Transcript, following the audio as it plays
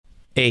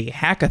A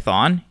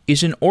hackathon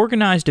is an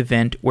organized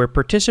event where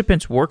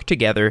participants work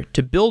together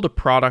to build a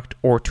product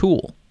or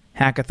tool.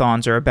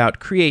 Hackathons are about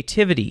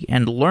creativity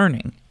and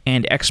learning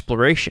and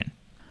exploration.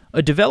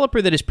 A developer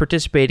that is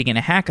participating in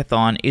a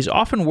hackathon is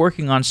often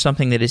working on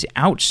something that is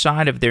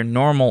outside of their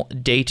normal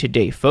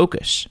day-to-day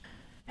focus.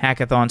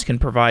 Hackathons can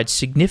provide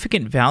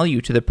significant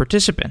value to the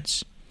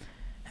participants.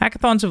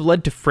 Hackathons have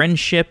led to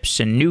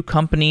friendships and new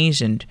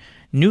companies and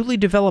newly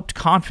developed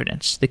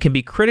confidence that can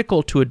be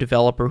critical to a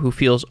developer who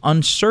feels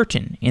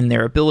uncertain in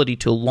their ability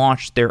to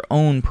launch their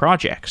own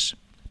projects.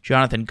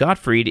 Jonathan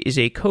Gottfried is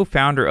a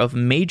co-founder of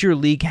Major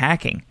League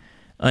Hacking,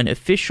 an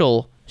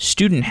official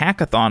student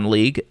hackathon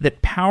league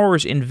that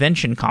powers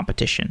invention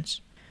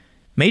competitions.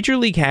 Major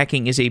League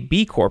Hacking is a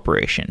B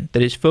corporation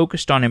that is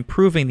focused on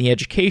improving the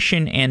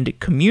education and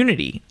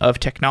community of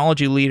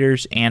technology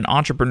leaders and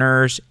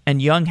entrepreneurs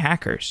and young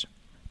hackers.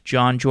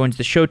 John joins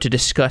the show to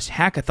discuss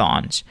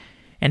hackathons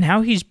and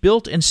how he's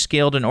built and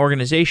scaled an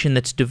organization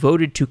that's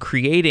devoted to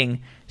creating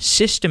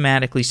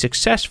systematically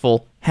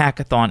successful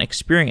hackathon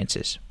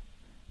experiences.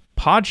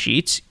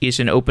 Podsheets is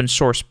an open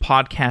source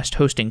podcast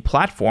hosting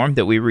platform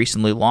that we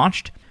recently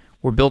launched.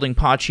 We're building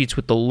Podsheets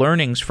with the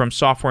learnings from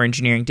Software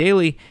Engineering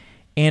Daily,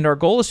 and our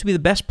goal is to be the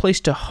best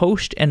place to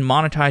host and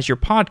monetize your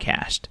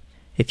podcast.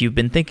 If you've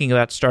been thinking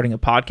about starting a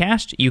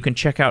podcast, you can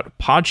check out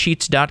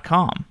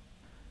podsheets.com.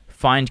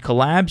 Find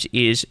Collabs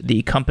is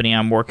the company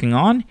I'm working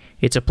on.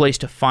 It's a place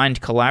to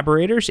find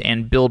collaborators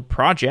and build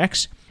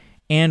projects,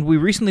 and we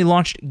recently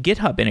launched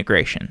GitHub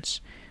integrations.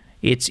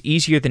 It's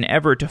easier than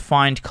ever to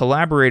find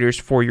collaborators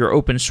for your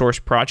open source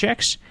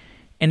projects,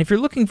 and if you're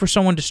looking for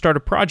someone to start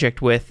a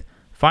project with,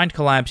 Find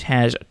Collabs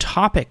has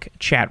topic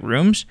chat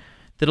rooms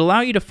that allow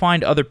you to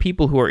find other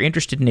people who are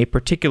interested in a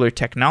particular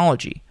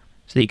technology,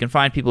 so that you can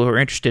find people who are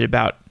interested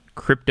about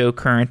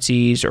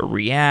cryptocurrencies or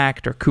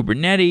React or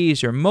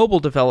Kubernetes or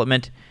mobile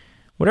development,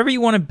 whatever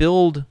you want to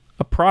build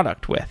a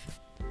product with.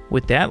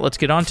 With that, let's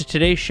get on to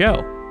today's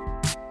show.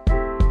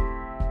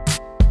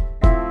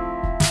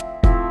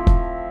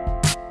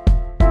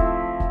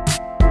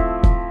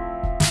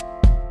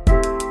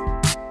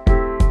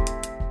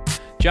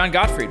 John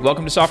Gottfried,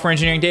 welcome to Software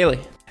Engineering Daily.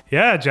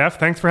 Yeah, Jeff,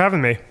 thanks for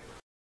having me.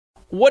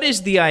 What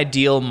is the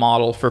ideal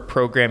model for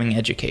programming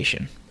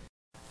education?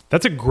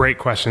 That's a great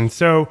question.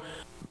 So,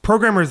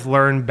 programmers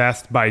learn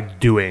best by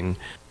doing.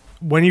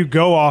 When you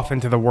go off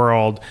into the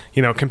world,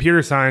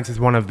 computer science is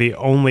one of the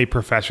only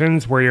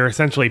professions where you're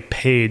essentially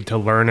paid to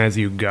learn as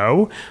you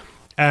go.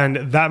 And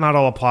that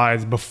model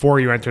applies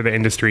before you enter the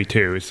industry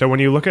too. So when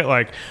you look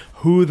at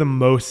who the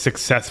most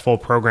successful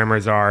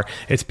programmers are,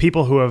 it's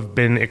people who have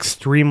been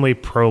extremely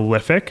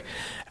prolific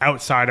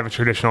outside of a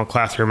traditional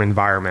classroom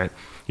environment.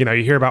 You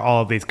hear about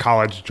all of these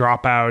college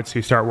dropouts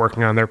who start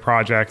working on their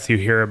projects. You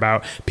hear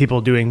about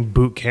people doing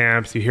boot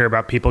camps. You hear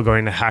about people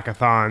going to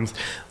hackathons.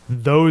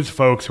 Those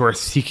folks who are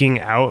seeking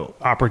out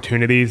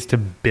opportunities to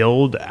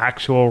build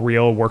actual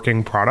real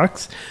working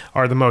products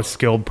are the most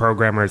skilled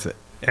programmers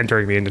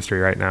entering the industry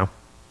right now.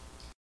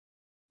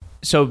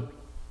 So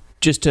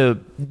just to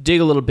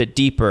dig a little bit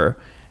deeper,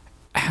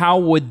 how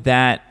would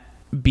that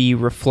be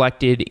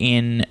reflected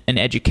in an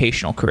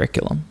educational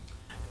curriculum?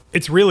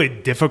 It's really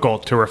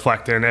difficult to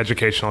reflect in an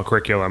educational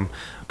curriculum.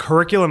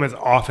 Curriculum is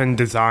often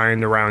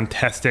designed around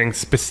testing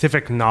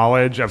specific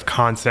knowledge of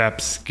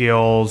concepts,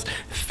 skills,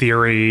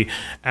 theory,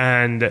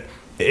 and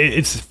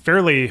it's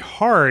fairly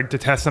hard to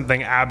test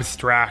something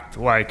abstract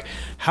like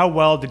how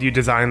well did you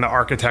design the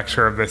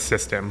architecture of this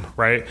system,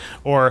 right?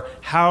 Or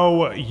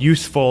how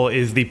useful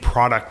is the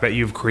product that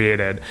you've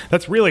created?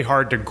 That's really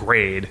hard to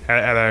grade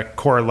at a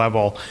core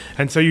level.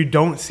 And so you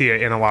don't see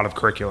it in a lot of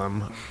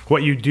curriculum.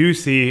 What you do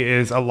see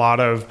is a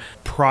lot of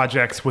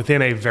projects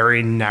within a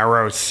very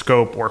narrow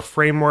scope or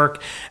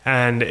framework,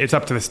 and it's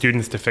up to the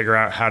students to figure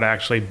out how to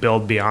actually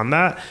build beyond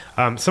that.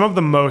 Some of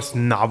the most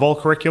novel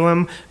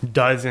curriculum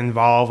does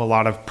involve a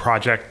lot of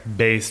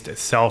project-based,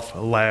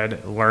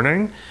 self-led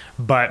learning,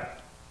 but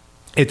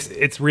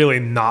it's really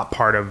not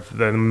part of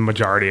the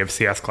majority of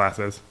CS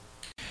classes.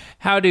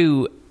 How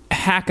do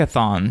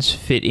hackathons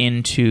fit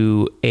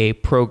into a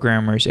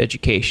programmer's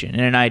education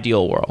in an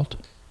ideal world?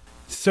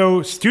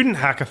 So student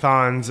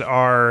hackathons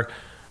are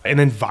an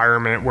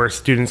environment where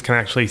students can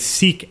actually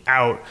seek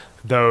out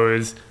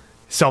those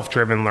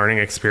self-driven learning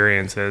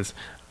experiences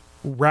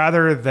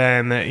rather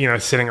than,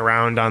 sitting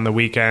around on the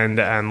weekend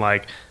and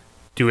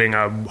doing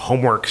a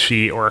homework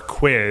sheet or a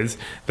quiz.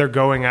 They're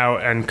going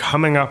out and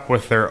coming up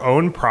with their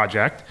own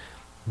project,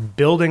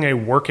 building a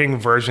working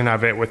version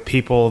of it with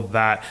people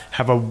that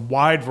have a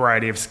wide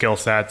variety of skill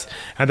sets,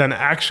 and then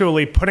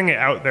actually putting it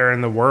out there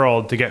in the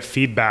world to get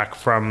feedback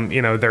from,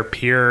 their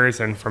peers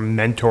and from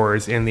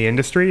mentors in the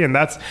industry. And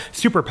that's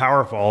super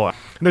powerful.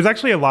 There's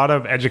actually a lot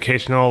of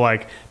educational,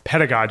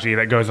 pedagogy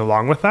that goes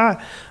along with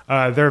that.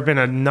 There have been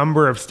a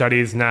number of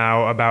studies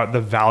now about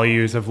the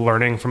values of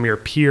learning from your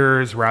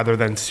peers rather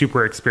than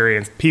super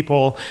experienced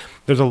people.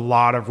 There's a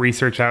lot of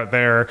research out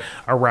there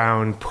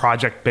around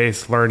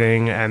project-based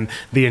learning and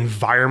the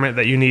environment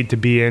that you need to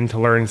be in to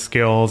learn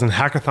skills. And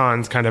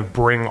hackathons kind of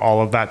bring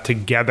all of that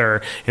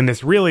together in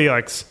this really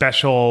like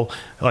special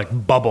like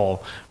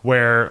bubble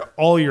where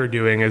all you're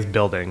doing is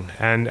building.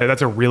 And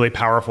that's a really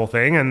powerful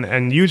thing.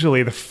 And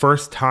usually the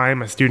first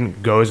time a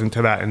student goes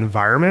into that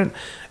environment,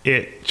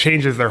 it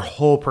changes their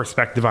whole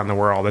perspective on the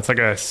world. It's like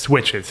a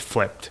switch is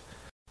flipped.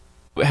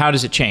 How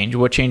does it change?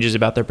 What changes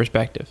about their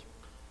perspective?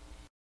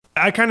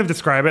 I kind of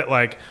describe it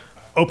like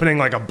opening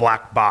like a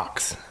black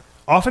box.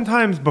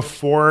 Oftentimes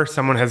before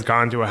someone has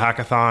gone to a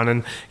hackathon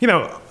and,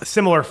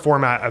 similar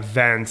format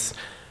events,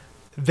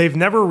 they've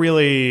never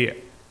really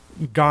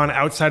gone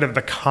outside of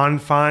the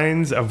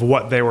confines of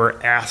what they were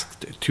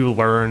asked to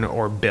learn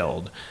or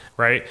build,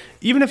 right?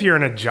 Even if you're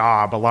in a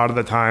job, a lot of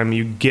the time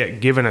you get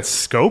given a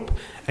scope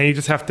and you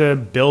just have to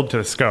build to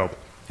the scope.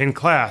 In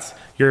class,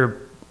 you're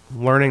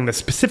learning the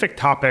specific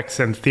topics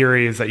and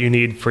theories that you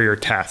need for your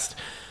test.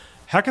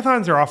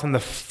 Hackathons are often the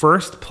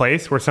first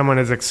place where someone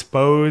is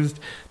exposed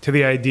to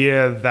the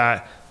idea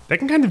that they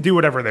can kind of do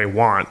whatever they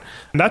want.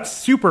 And that's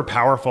super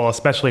powerful,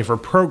 especially for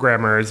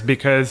programmers,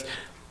 because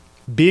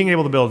being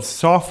able to build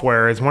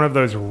software is one of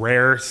those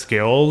rare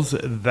skills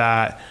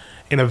that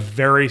in a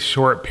very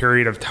short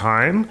period of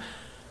time,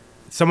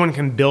 someone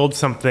can build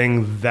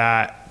something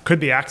that could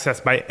be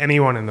accessed by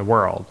anyone in the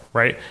world,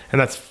 right? And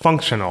that's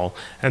functional,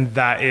 and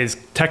that is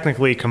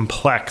technically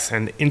complex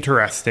and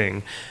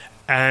interesting.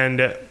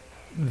 And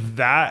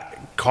that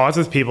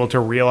causes people to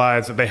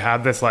realize that they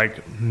have this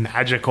like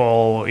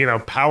magical,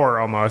 power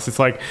almost. It's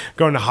like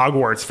going to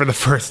Hogwarts for the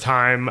first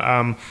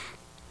time.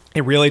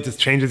 It really just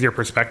changes your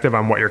perspective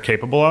on what you're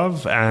capable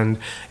of. And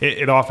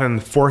it often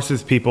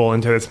forces people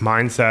into this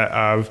mindset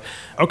of,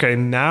 okay,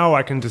 now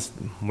I can just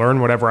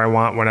learn whatever I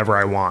want, whenever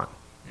I want.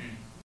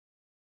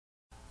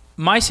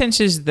 My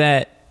sense is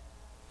that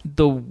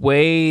the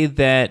way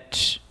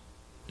that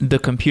the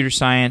computer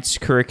science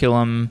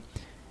curriculum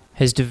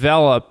has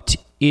developed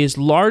is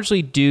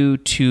largely due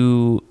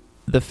to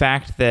the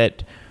fact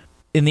that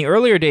in the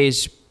earlier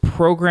days,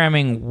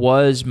 programming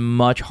was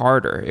much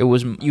harder.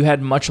 You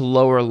had much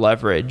lower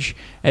leverage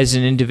as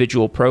an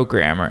individual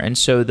programmer. And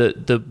so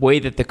the way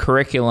that the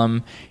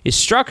curriculum is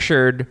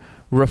structured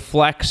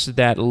reflects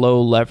that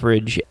low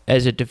leverage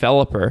as a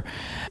developer.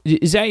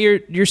 Is that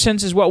your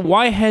sense as well?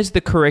 Why has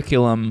the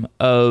curriculum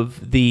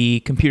of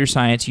the computer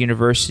science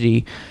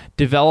university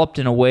developed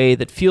in a way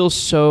that feels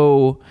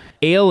so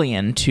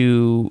alien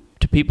to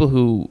people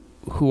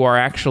who are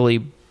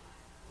actually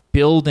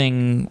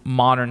building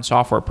modern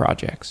software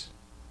projects?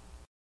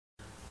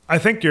 I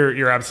think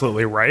you're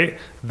absolutely right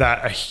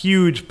that a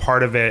huge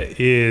part of it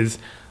is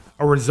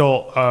a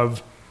result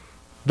of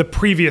the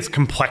previous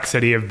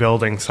complexity of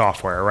building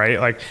software,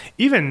 right? Like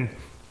even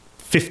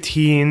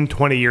 15,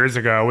 20 years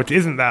ago, which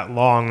isn't that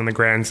long in the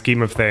grand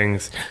scheme of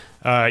things,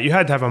 you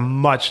had to have a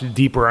much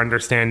deeper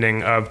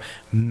understanding of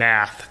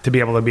math to be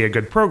able to be a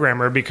good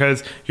programmer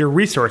because your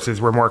resources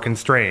were more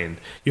constrained.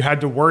 You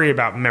had to worry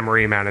about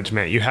memory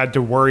management. You had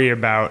to worry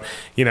about,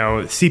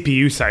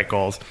 CPU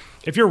cycles.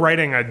 If you're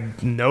writing a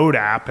Node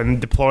app and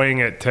deploying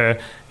it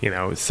to,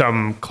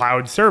 some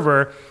cloud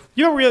server,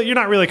 you're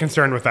not really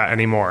concerned with that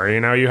anymore.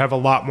 You have a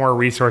lot more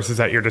resources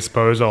at your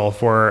disposal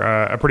for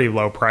a pretty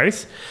low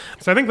price.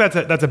 So I think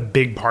that's a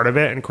big part of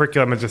it, and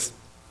curriculum is just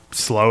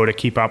slow to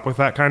keep up with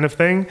that kind of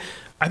thing.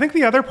 I think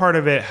the other part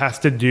of it has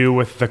to do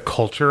with the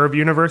culture of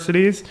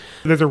universities.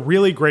 There's a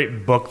really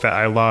great book that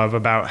I love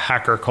about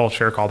hacker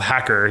culture called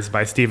Hackers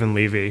by Stephen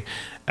Levy.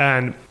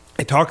 And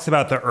it talks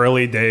about the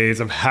early days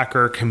of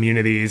hacker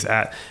communities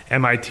at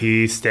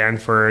MIT,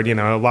 Stanford,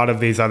 a lot of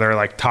these other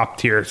like top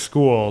tier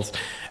schools.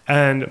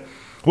 And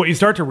what you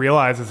start to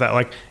realize is that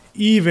like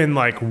even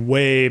like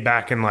way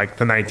back in like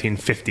the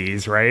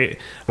 1950s, right?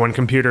 When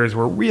computers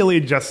were really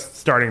just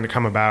starting to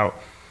come about,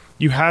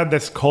 you had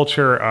this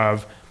culture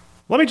of,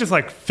 let me just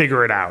like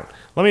figure it out.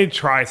 Let me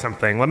try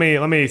something. Let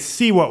me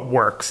see what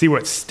works, see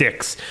what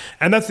sticks.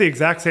 And that's the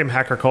exact same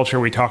hacker culture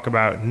we talk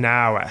about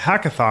now at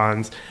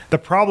hackathons. The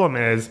problem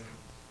is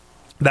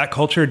that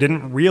culture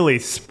didn't really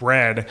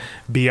spread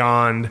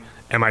beyond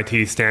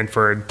MIT,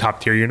 Stanford,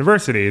 top tier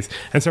universities.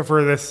 And so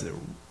for this,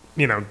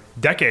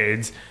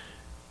 decades,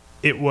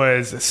 it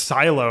was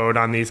siloed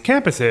on these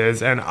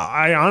campuses. And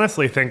I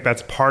honestly think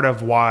that's part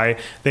of why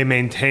they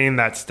maintain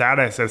that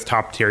status as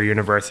top tier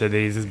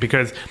universities, is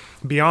because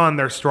beyond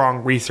their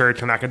strong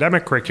research and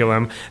academic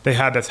curriculum, they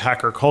had this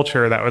hacker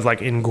culture that was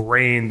like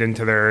ingrained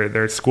into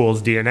their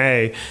school's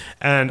DNA.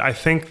 And I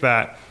think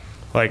that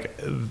like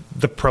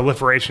the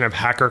proliferation of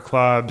hacker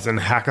clubs and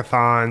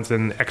hackathons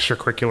and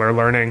extracurricular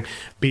learning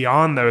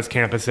beyond those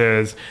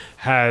campuses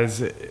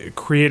has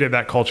created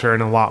that culture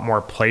in a lot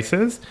more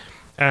places.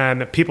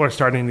 And people are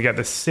starting to get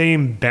the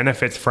same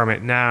benefits from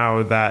it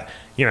now that,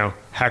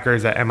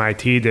 hackers at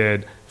MIT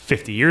did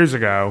 50 years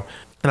ago.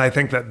 And I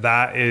think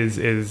that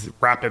is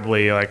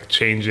rapidly like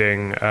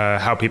changing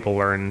how people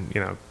learn,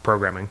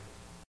 programming.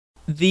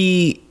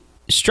 The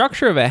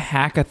structure of a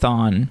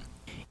hackathon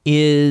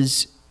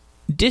is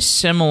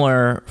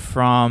dissimilar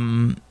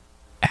from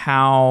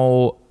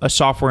how a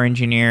software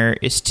engineer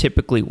is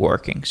typically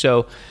working.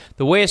 So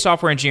the way a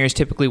software engineer is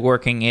typically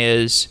working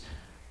is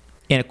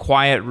in a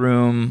quiet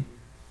room,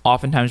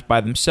 oftentimes by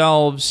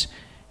themselves,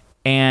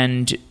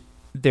 and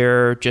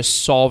they're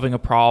just solving a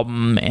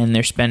problem, and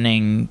they're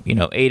spending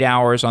 8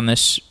 hours on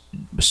this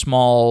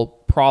small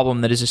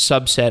problem that is a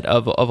subset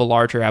of a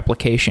larger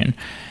application.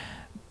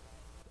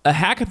 A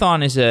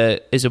hackathon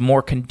is a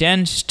more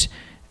condensed,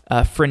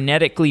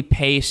 frenetically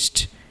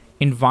paced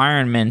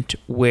environment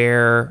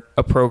where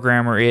a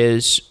programmer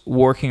is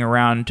working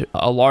around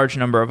a large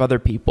number of other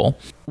people.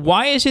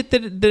 Why is it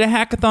that a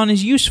hackathon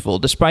is useful,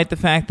 despite the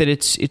fact that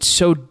it's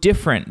so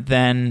different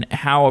than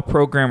how a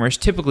programmer is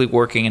typically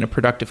working in a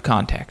productive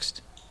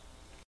context?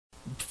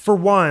 For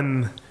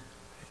one,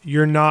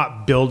 you're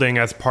not building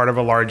as part of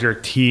a larger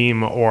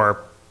team or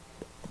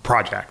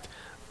project.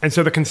 And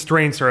so the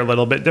constraints are a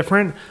little bit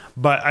different,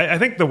 but I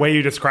think the way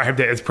you described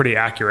it is pretty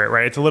accurate,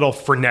 right? It's a little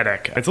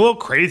frenetic. It's a little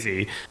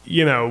crazy.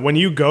 When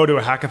you go to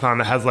a hackathon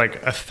that has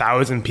like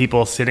 1,000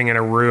 people sitting in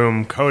a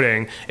room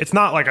coding, it's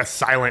not like a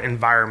silent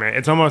environment.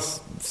 It's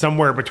almost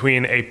somewhere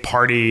between a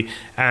party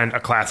and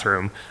a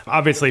classroom.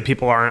 Obviously,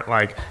 people aren't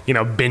like,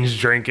 binge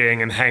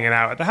drinking and hanging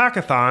out at the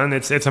hackathon.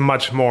 It's a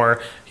much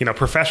more,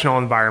 professional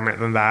environment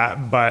than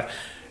that, but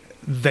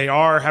they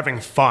are having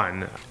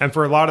fun. And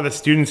for a lot of the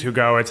students who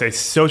go, it's a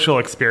social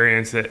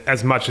experience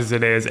as much as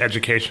it is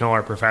educational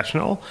or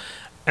professional.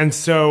 And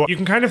so you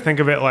can kind of think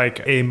of it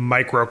like a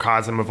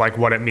microcosm of like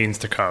what it means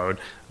to code.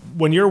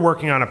 When you're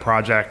working on a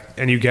project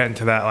and you get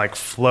into that like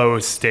flow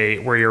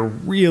state where you're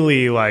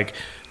really like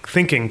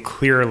thinking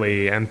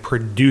clearly and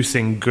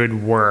producing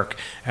good work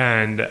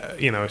and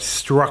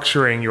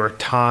structuring your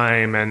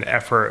time and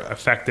effort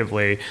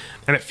effectively,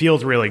 and it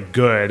feels really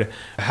good.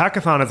 A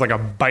hackathon is like a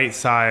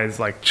bite-sized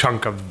like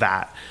chunk of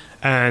that.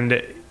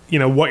 And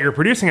what you're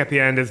producing at the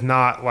end is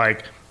not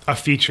like a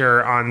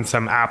feature on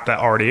some app that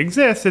already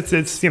exists.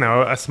 It's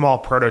a small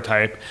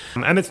prototype,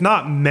 and it's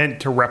not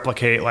meant to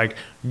replicate like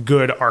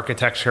good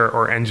architecture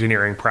or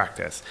engineering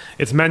practice.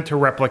 It's meant to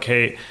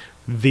replicate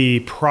the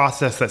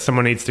process that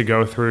someone needs to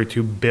go through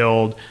to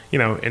build, an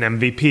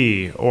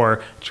MVP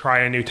or try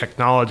a new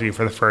technology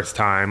for the first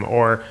time,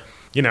 or,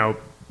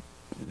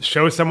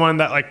 show someone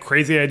that like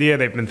crazy idea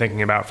they've been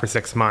thinking about for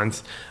 6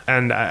 months.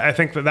 And I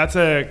think that's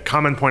a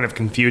common point of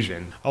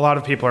confusion. A lot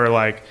of people are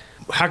like,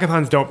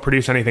 hackathons don't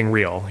produce anything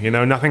real,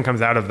 nothing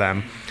comes out of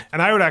them.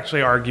 And I would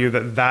actually argue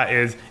that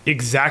is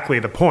exactly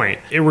the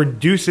point. It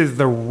reduces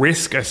the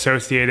risk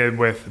associated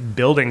with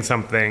building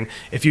something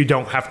if you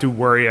don't have to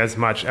worry as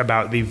much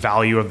about the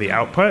value of the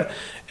output.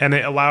 And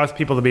it allows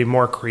people to be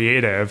more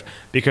creative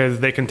because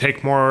they can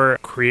take more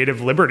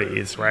creative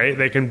liberties, right?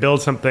 They can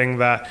build something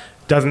that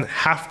doesn't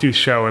have to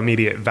show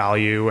immediate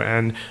value.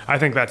 And I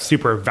think that's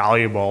super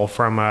valuable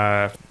from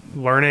a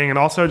learning and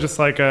also just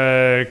like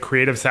a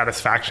creative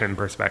satisfaction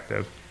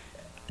perspective.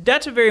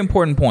 That's a very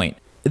important point.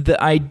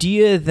 The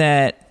idea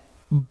that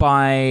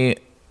by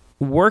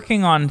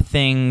working on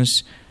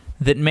things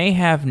that may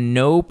have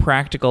no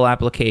practical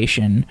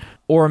application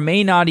or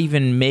may not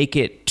even make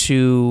it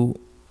to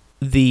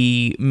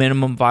the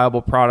minimum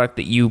viable product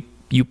that you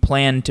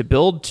plan to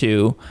build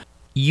to,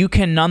 you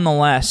can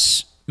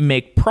nonetheless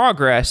make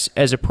progress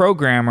as a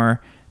programmer,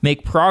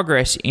 make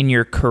progress in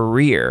your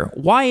career.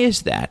 Why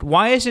is that?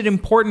 Why is it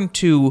important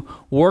to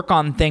work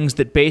on things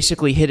that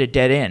basically hit a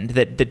dead end,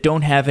 that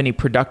don't have any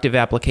productive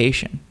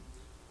application?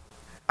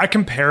 I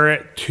compare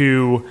it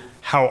to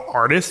how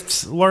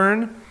artists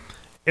learn.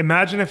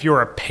 Imagine if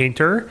you're a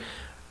painter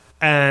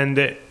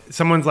and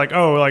someone's like,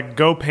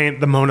 go paint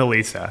the Mona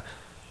Lisa.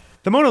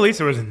 The Mona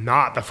Lisa was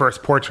not the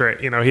first portrait,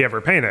 he ever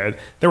painted.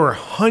 There were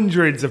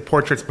hundreds of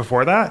portraits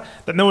before that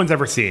no one's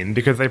ever seen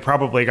because they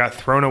probably got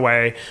thrown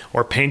away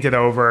or painted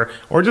over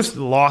or just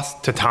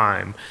lost to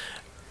time.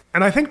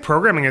 And I think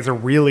programming is a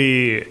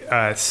really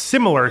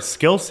similar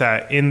skill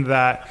set in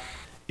that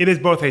it is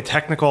both a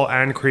technical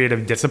and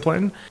creative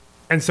discipline.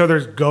 And so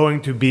there's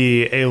going to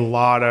be a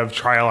lot of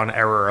trial and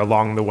error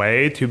along the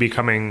way to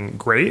becoming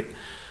great.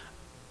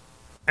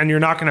 And you're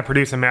not going to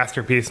produce a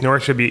masterpiece, nor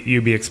should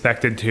you be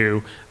expected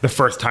to the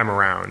first time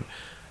around.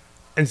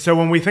 And so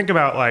when we think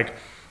about like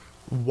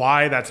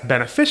why that's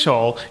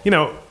beneficial,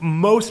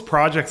 most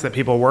projects that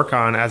people work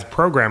on as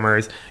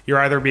programmers, you're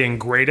either being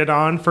graded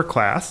on for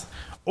class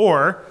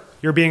or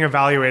you're being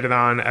evaluated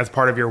on as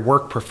part of your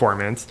work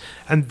performance.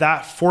 And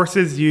that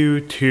forces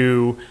you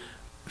to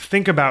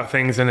think about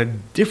things in a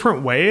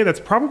different way that's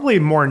probably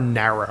more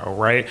narrow,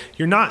 right?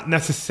 You're not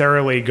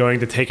necessarily going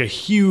to take a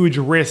huge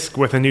risk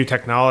with a new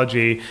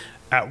technology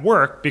at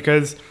work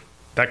because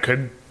that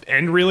could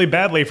end really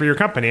badly for your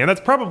company. And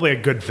that's probably a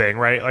good thing,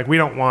 right? Like we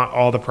don't want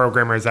all the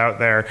programmers out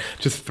there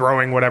just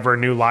throwing whatever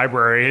new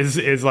library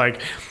is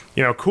like,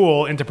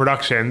 cool into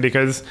production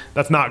because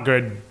that's not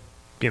good,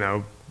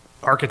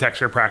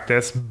 architecture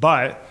practice.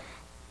 But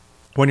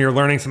when you're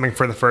learning something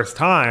for the first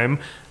time,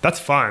 that's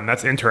fun,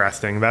 that's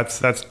interesting,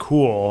 that's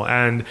cool,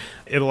 and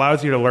it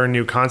allows you to learn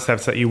new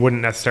concepts that you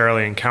wouldn't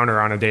necessarily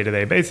encounter on a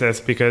day-to-day basis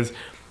because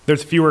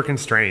there's fewer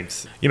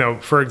constraints.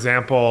 For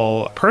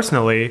example,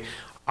 personally,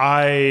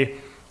 I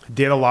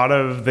did a lot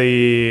of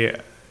the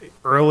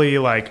early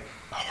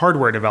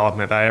hardware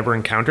development that I ever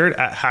encountered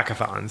at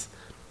hackathons.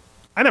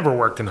 I never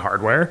worked in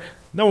hardware.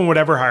 No one would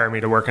ever hire me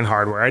to work in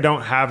hardware. I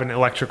don't have an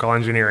electrical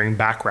engineering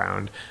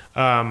background.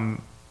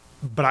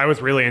 But I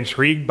was really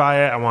intrigued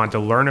by it. I wanted to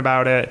learn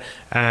about it.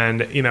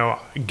 And,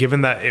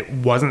 given that it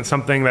wasn't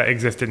something that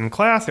existed in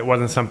class, it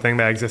wasn't something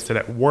that existed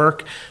at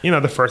work,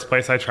 the first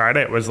place I tried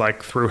it was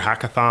through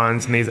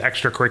hackathons and these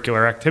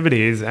extracurricular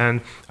activities.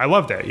 And I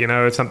loved it.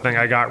 It's something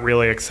I got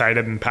really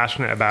excited and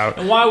passionate about.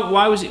 And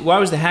why was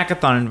the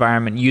hackathon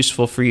environment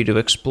useful for you to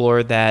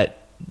explore that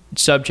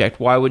subject?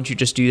 Why wouldn't you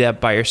just do that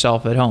by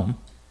yourself at home?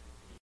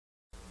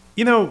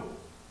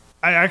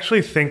 I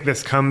actually think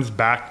this comes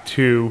back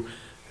to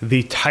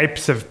the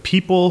types of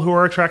people who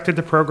are attracted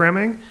to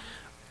programming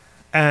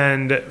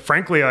and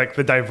frankly,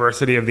 the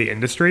diversity of the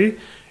industry.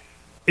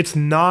 It's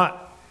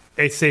not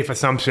a safe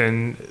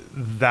assumption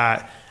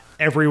that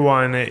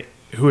everyone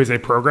who is a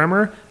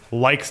programmer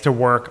likes to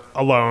work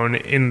alone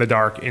in the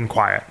dark, in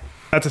quiet.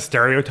 That's a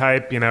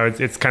stereotype,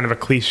 it's kind of a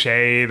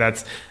cliche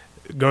that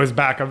goes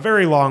back a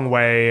very long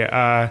way.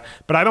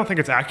 But I don't think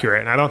it's accurate.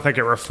 And I don't think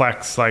it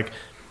reflects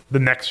the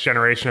next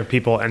generation of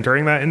people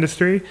entering that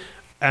industry.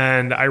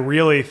 And I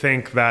really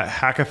think that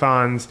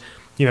hackathons,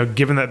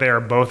 given that they are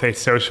both a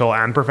social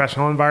and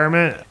professional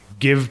environment,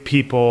 give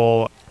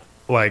people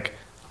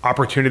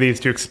opportunities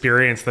to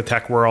experience the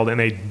tech world in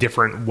a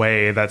different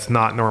way that's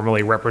not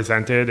normally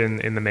represented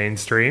in the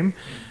mainstream.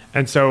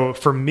 And so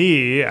for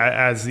me,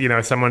 as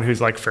someone who's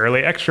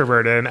fairly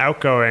extroverted and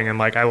outgoing and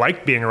I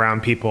like being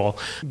around people,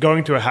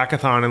 going to a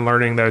hackathon and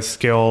learning those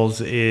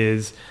skills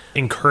is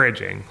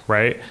encouraging,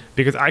 right?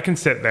 Because I can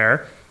sit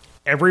there.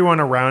 Everyone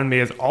around me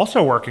is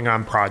also working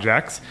on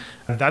projects.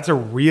 That's a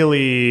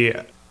really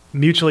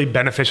mutually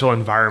beneficial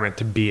environment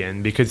to be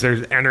in because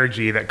there's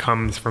energy that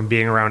comes from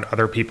being around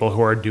other people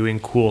who are doing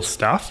cool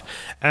stuff.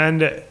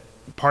 And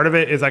part of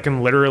it is I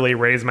can literally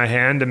raise my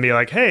hand and be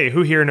like, hey,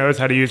 who here knows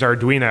how to use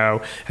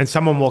Arduino? And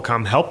someone will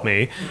come help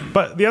me.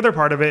 But the other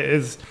part of it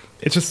is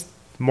it's just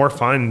more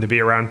fun to be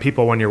around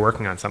people when you're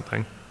working on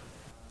something.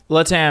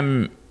 Let's say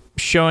I'm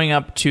showing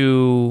up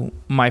to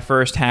my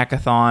first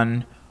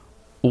hackathon.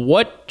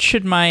 What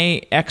should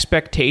my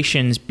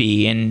expectations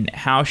be and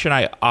how should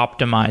I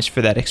optimize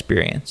for that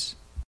experience?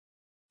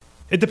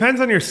 It depends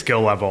on your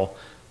skill level.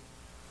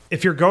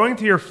 If you're going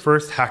to your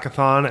first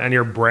hackathon and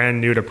you're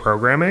brand new to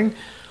programming,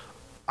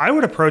 I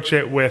would approach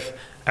it with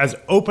as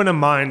open a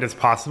mind as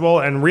possible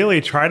and really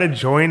try to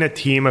join a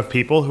team of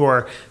people who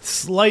are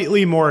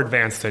slightly more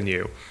advanced than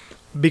you,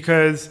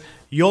 because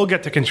you'll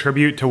get to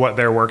contribute to what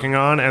they're working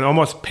on and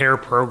almost pair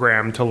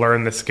program to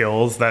learn the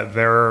skills that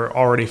they're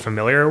already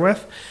familiar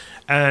with.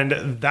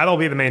 And that'll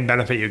be the main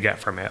benefit you get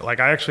from it. I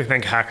actually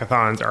think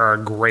hackathons are a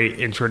great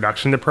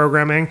introduction to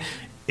programming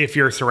if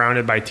you're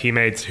surrounded by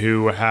teammates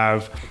who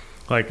have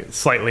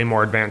slightly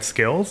more advanced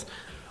skills.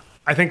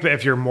 I think that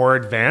if you're more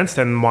advanced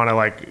and want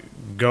to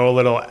go a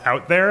little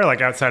out there,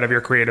 outside of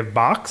your creative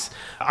box,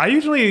 I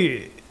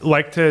usually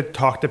like to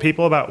talk to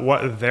people about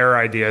what their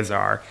ideas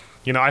are.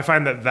 I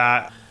find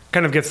that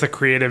kind of gets the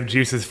creative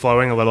juices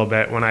flowing a little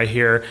bit when I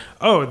hear,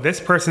 oh, this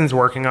person's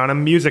working on a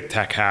music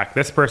tech hack.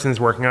 This person's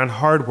working on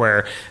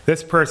hardware.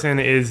 This person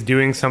is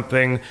doing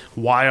something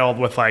wild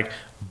with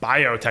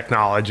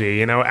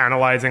biotechnology,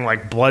 analyzing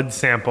blood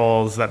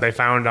samples that they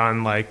found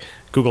on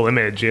Google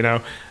Image,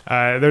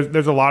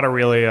 there's a lot of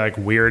really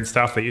weird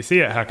stuff that you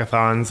see at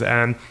hackathons.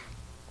 And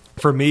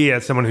for me,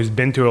 as someone who's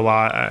been to a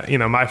lot,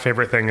 my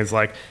favorite thing is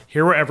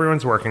hear what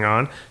everyone's working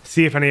on,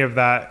 see if any of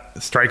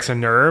that strikes a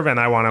nerve, and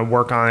I want to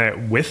work on it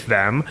with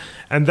them.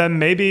 And then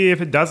maybe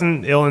if it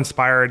doesn't, it'll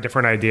inspire a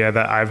different idea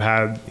that I've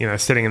had,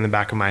 sitting in the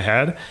back of my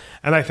head.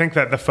 And I think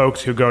that the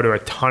folks who go to a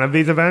ton of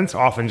these events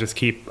often just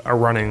keep a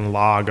running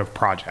log of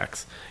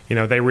projects.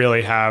 They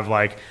really have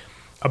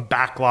a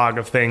backlog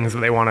of things that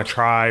they want to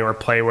try or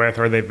play with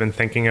or they've been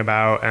thinking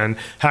about. And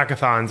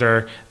hackathons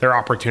are their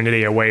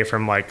opportunity away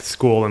from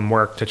school and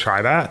work to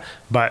try that.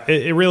 But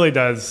it really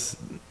does,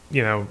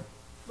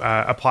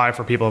 apply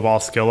for people of all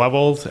skill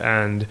levels.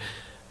 And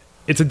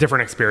it's a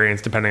different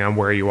experience depending on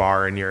where you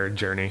are in your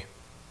journey.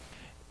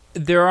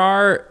 There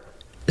are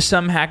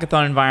some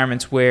hackathon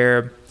environments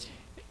where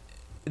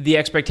the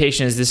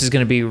expectation is this is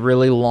going to be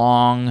really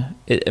long.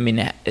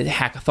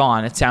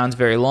 Hackathon, it sounds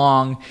very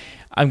long.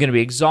 I'm going to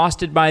be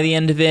exhausted by the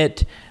end of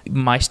it.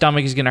 My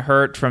stomach is going to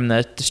hurt from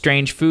the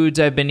strange foods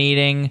I've been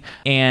eating.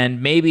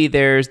 And maybe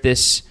there's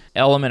this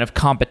element of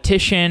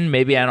competition.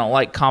 Maybe I don't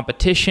like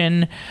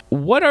competition.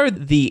 What are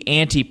the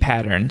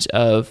anti-patterns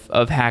of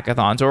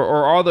hackathons? Or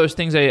are those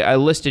things I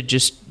listed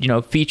just,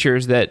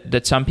 features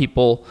that some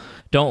people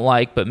don't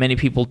like, but many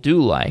people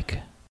do like?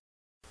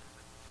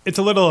 It's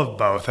a little of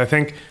both. I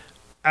think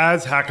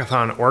as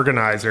hackathon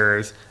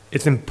organizers,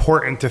 it's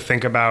important to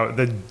think about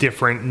the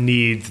different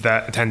needs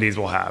that attendees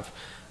will have.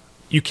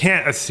 you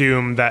can't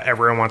assume that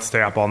everyone wants to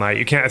stay up all night.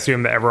 You can't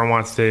assume that everyone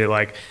wants to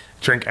like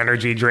drink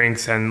energy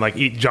drinks and like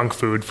eat junk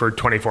food for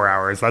 24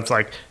 hours. That's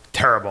like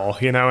terrible,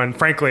 you know? And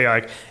frankly,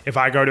 like if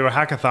I go to a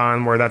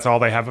hackathon where that's all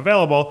they have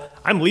available,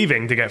 I'm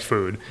leaving to get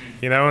food,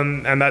 you know,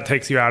 and that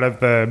takes you out of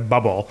the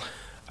bubble.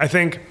 I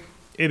think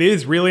it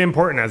is really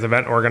important as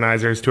event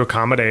organizers to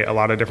accommodate a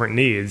lot of different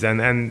needs.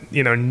 And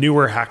you know,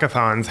 newer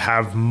hackathons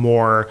have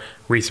more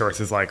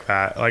resources like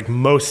that. Like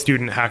most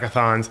student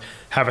hackathons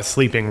have a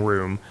sleeping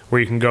room where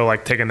you can go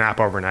like take a nap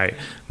overnight.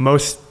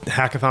 Most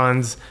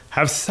hackathons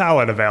have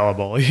salad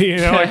available, you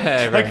know,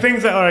 Right. like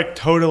things that are like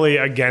totally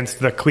against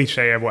the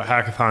cliche of what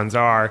hackathons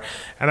are.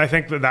 And I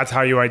think that that's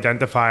how you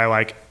identify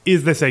like,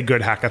 is this a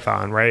good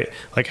hackathon, right?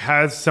 Like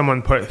has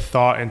someone put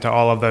thought into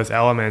all of those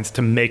elements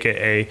to make it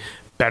a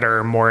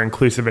better, more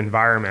inclusive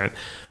environment?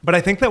 But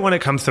I think that when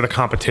it comes to the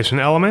competition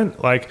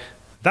element, like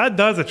that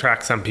does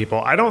attract some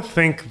people. I don't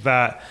think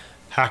that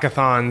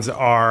hackathons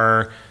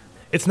are,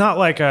 it's not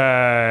like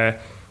a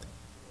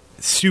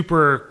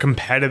super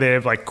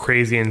competitive, like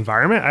crazy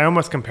environment. I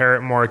almost compare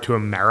it more to a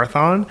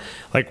marathon.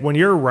 Like when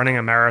you're running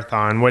a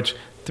marathon, which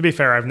to be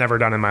fair, I've never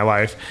done in my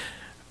life,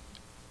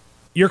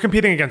 you're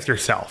competing against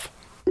yourself.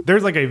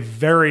 There's like a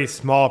very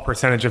small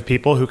percentage of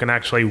people who can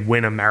actually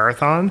win a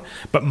marathon,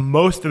 but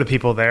most of the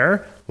people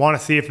there want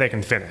to see if they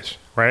can finish,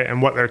 right?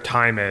 And what their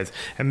time is.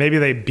 And maybe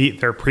they beat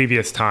their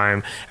previous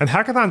time. And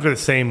hackathons are the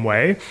same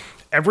way.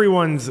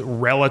 Everyone's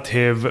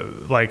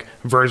relative like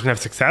version of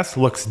success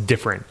looks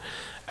different.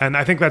 And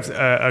I think that's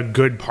a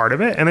good part of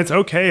it. And it's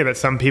okay that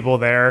some people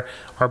there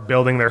are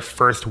building their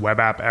first web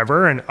app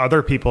ever and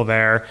other people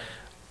there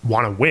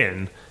want to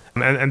win.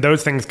 And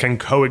those things can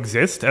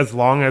coexist as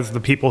long as the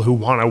people who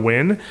want to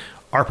win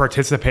are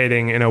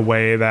participating in a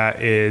way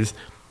that is,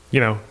 you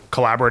know,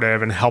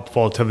 collaborative and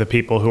helpful to the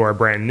people who are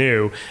brand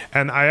new.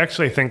 And I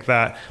actually think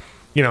that,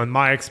 you know, in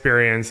my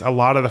experience, a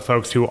lot of the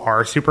folks who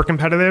are super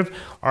competitive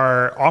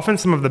are often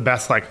some of the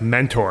best like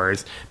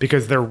mentors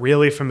because they're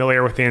really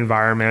familiar with the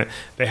environment.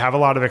 They have a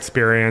lot of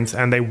experience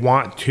and they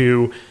want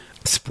to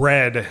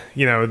spread,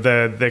 you know,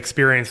 the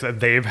experience that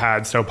they've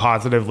had so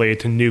positively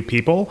to new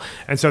people.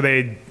 And so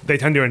they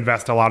tend to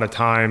invest a lot of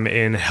time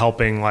in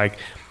helping like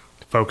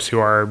folks who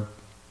are,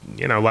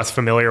 you know, less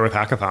familiar with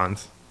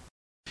hackathons.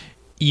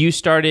 You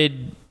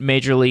started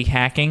Major League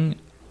Hacking.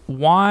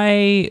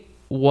 Why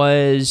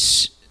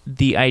was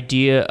the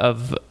idea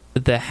of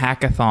the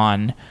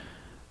hackathon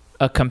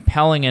a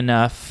compelling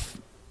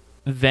enough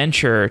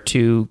venture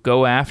to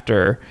go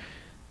after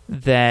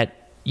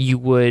that you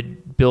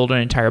would build an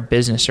entire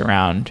business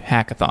around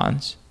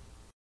hackathons?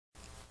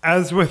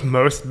 As with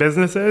most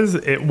businesses,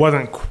 it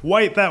wasn't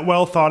quite that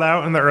well thought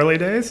out in the early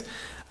days.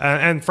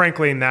 And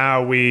frankly,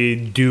 now we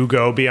do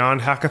go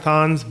beyond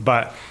hackathons.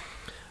 But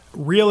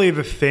really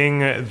the thing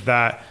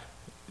that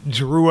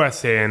drew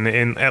us in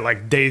at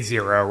like day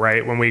zero,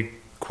 right, when we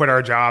quit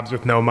our jobs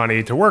with no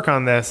money to work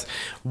on this,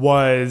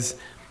 was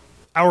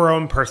our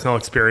own personal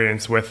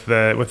experience with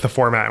the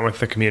format and with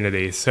the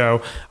community.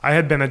 So I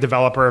had been a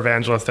developer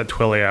evangelist at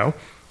Twilio.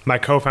 My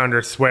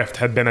co-founder Swift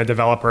had been a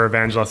developer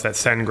evangelist at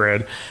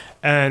SendGrid.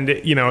 And,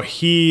 you know,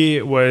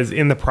 he was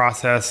in the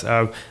process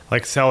of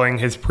like selling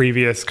his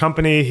previous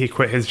company. He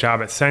quit his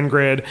job at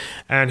SendGrid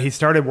and he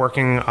started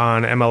working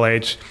on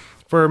MLH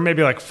for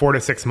maybe like 4 to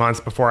 6 months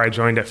before I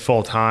joined it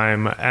full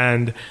time.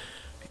 And,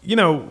 you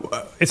know,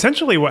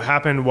 essentially what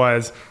happened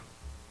was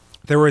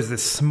there was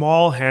this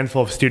small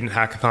handful of student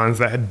hackathons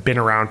that had been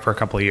around for a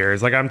couple of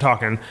years. Like I'm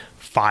talking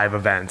 5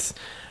 events.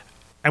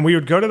 And we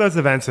would go to those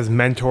events as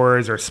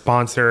mentors or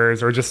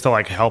sponsors or just to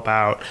like help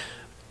out.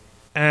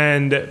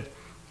 And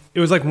it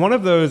was like one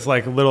of those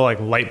like little like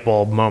light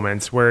bulb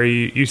moments where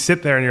you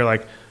sit there and you're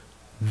like,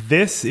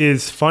 this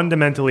is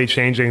fundamentally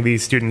changing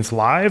these students'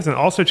 lives and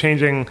also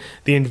changing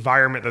the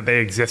environment that they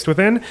exist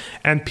within.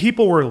 And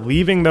people were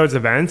leaving those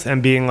events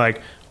and being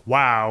like,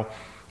 wow,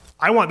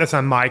 I want this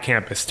on my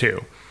campus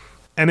too.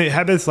 And it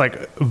had this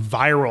like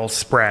viral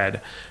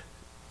spread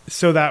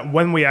so that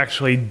when we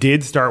actually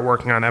did start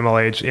working on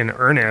MLH in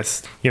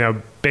earnest, you know,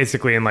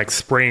 basically in like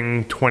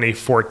spring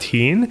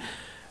 2014,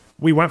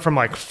 we went from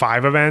like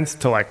 5 events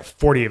to like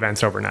 40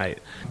 events overnight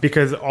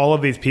because all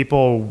of these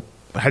people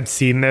had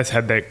seen this,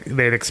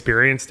 they'd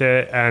experienced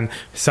it, and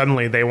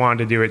suddenly they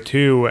wanted to do it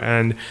too.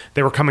 And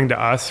they were coming to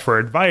us for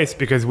advice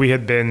because we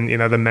had been, you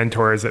know, the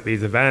mentors at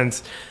these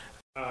events.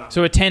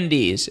 So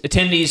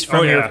attendees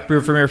from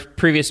your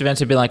previous events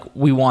have been like,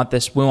 we want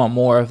this, we want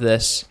more of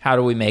this. How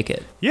do we make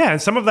it? Yeah,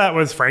 and some of that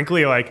was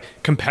frankly like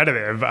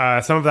competitive.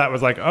 Some of that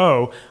was like,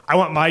 oh, I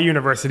want my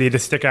university to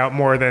stick out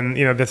more than,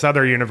 you know, this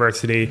other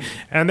university.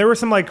 And there were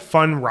some like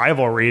fun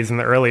rivalries in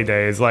the early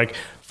days. Like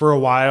for a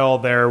while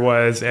there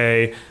was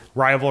a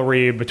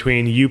rivalry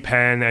between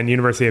UPenn and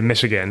University of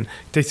Michigan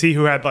to see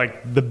who had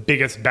like the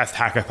biggest, best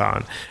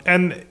hackathon.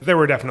 And there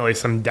were definitely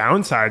some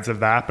downsides of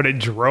that, but it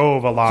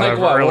drove a lot of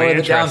early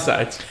interest. What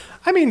were the downsides?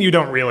 I mean, you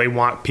don't really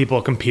want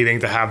people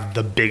competing to have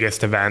the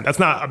biggest event. That's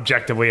not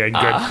objectively a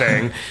good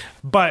thing,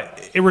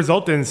 but it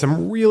resulted in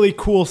some really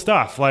cool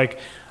stuff. Like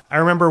I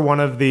remember one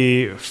of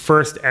the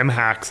first M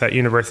hacks at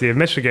University of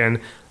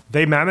Michigan,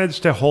 they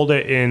managed to hold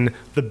it in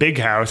the Big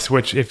House,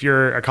 which, if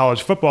you're a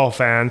college football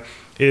fan,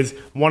 is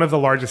one of the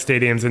largest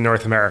stadiums in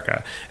North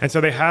America. And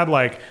so they had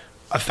like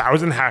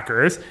 1,000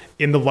 hackers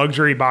in the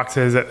luxury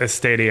boxes at this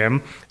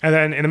stadium. And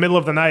then in the middle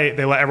of the night,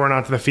 they let everyone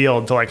onto the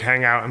field to like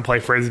hang out and play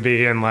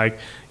Frisbee and like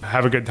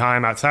have a good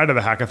time outside of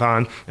the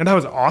hackathon. And that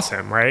was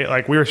awesome, right?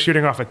 Like we were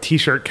shooting off a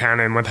t-shirt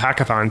cannon with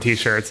hackathon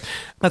t-shirts.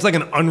 That's like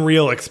an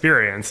unreal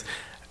experience.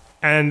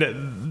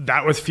 And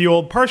that was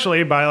fueled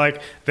partially by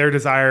like their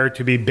desire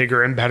to be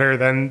bigger and better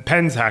than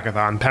Penn's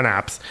hackathon, Penn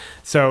Apps.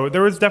 So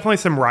there was definitely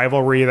some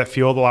rivalry that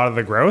fueled a lot of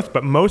the growth,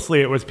 but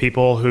mostly it was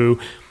people who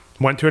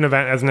went to an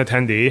event as an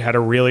attendee, had a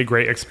really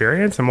great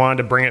experience, and wanted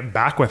to bring it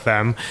back with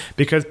them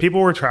because people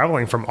were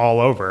traveling from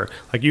all over.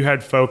 Like you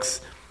had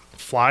folks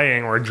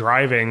flying or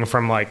driving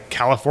from like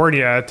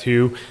California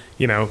to,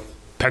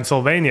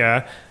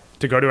 Pennsylvania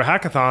to go to a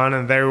hackathon,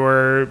 and they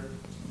were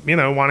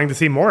wanting to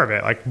see more of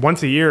it. Like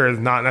once a year is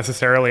not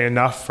necessarily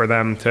enough for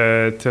them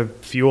to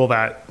fuel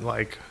that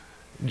like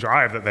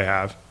drive that they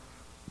have.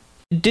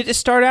 Did it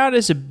start out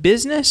as a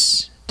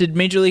business? Did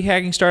Major League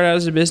Hacking start out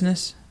as a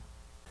business?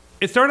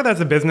 It started as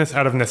a business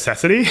out of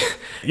necessity.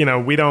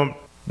 We don't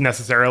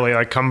necessarily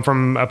like come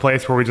from a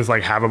place where we just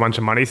like have a bunch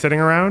of money sitting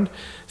around.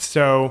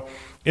 So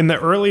in the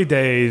early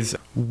days,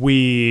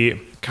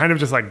 we kind of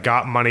just like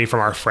got money from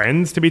our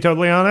friends, to be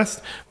totally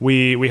honest.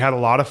 We had a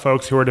lot of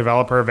folks who were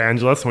developer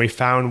evangelists, and we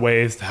found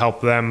ways to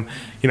help them,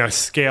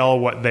 scale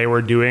what they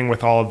were doing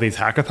with all of these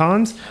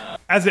hackathons.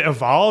 As it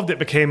evolved, it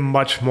became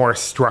much more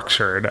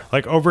structured.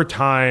 Like over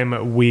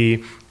time,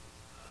 we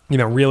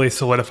really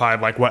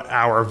solidified like what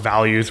our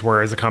values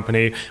were as a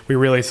company. We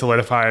really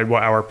solidified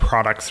what our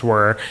products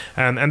were,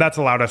 and that's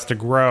allowed us to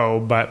grow.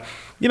 But,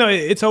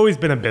 it's always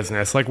been a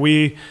business. Like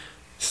we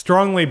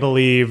strongly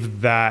believe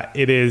that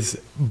it is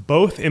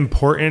both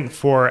important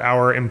for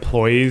our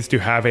employees to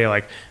have a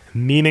like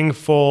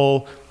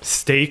meaningful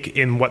stake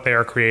in what they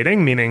are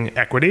creating, meaning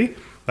equity.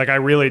 Like I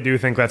really do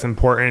think that's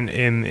important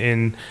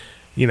in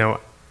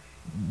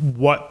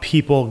what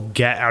people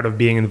get out of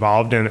being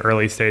involved in an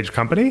early stage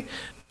company.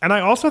 And I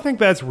also think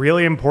that's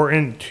really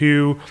important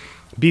to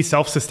be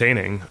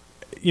self-sustaining.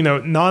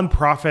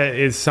 Nonprofit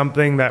is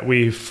something that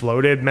we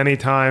floated many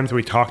times.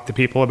 We talked to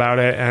people about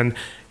it. And,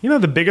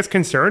 the biggest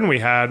concern we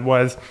had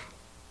was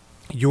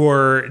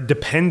you're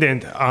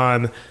dependent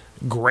on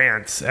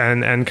grants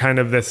and kind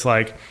of this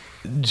like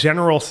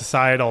general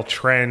societal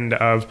trend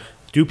of,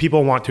 do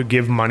people want to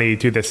give money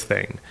to this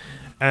thing?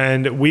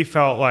 And we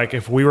felt like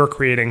if we were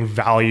creating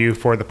value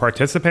for the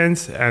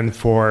participants and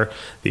for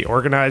the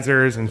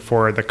organizers and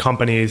for the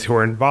companies who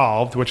were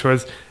involved, which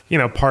was,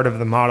 part of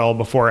the model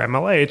before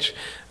MLH,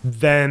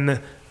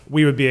 then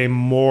we would be a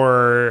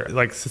more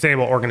like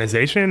sustainable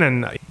organization,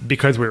 and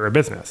because we were a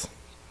business.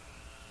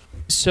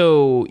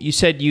 So you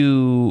said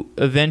you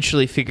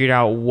eventually figured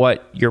out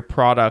what your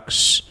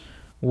products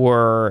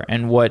were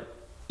and what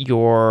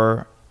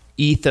your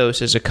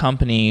ethos as a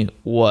company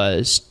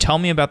was. Tell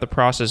me about the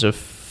process of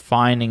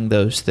finding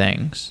those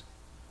things.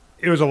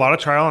 It was a lot of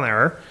trial and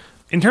error.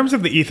 In terms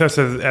of the ethos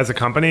as a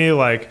company,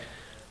 like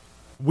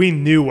we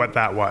knew what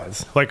that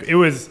was. Like it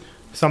was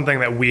something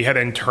that we had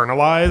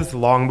internalized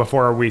long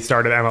before we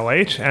started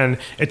MLH. And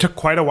it took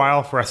quite a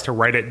while for us to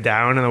write it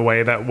down in a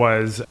way that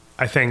was,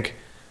 I think,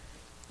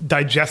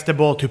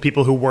 digestible to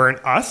people who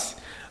weren't us.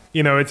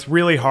 It's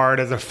really hard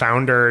as a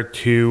founder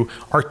to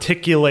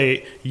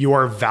articulate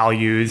your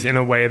values in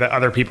a way that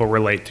other people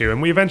relate to.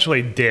 And we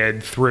eventually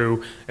did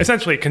through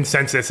essentially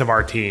consensus of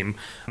our team.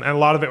 And a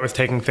lot of it was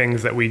taking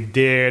things that we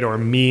did or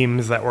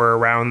memes that were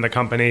around the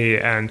company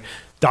and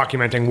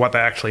documenting what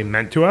that actually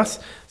meant to us.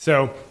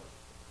 So,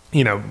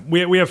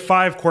 we have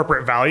 5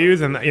 corporate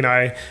values, and,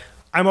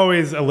 I'm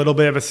always a little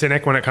bit of a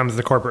cynic when it comes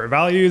to corporate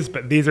values,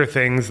 but these are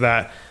things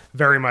that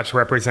very much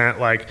represent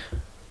like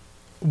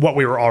what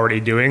we were already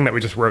doing that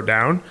we just wrote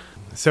down.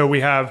 So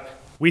we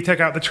take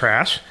out the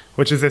trash,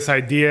 which is this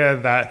idea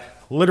that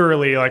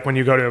literally like when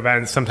you go to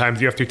events, sometimes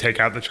you have to take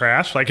out the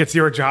trash. Like it's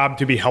your job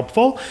to be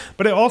helpful,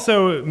 but it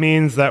also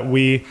means that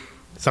we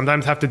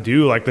sometimes have to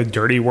do like the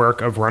dirty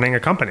work of running a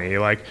company.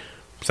 Like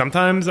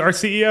sometimes our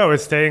CEO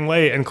is staying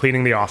late and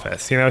cleaning the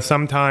office.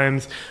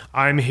 Sometimes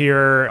I'm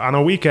here on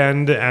a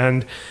weekend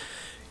and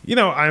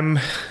I'm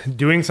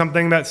doing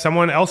something that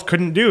someone else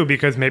couldn't do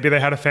because maybe they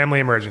had a family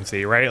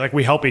emergency, right? Like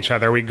we help each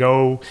other. We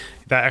go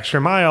that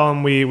extra mile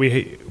and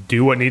we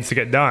do what needs to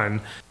get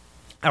done.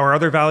 Our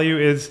other value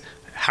is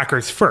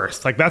hackers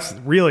first. Like that's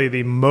really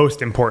the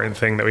most important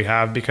thing that we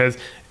have because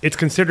it's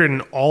considered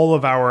in all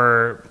of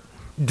our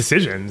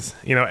decisions.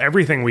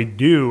 Everything we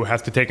do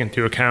has to take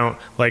into account,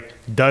 like,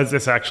 does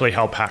this actually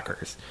help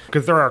hackers?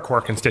 Because they're our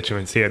core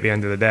constituency at the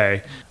end of the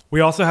day.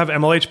 We also have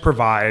MLH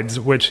Provides,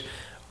 which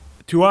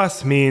to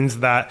us means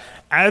that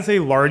as a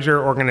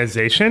larger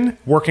organization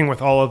working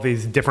with all of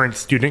these different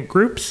student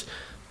groups,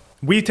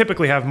 we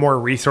typically have more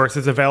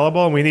resources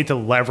available, and we need to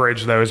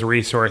leverage those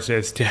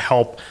resources to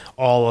help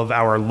all of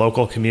our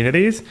local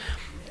communities.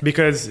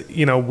 Because,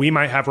 we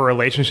might have a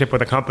relationship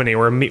with a company,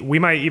 or we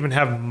might even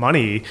have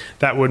money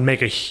that would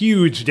make a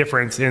huge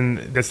difference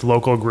in this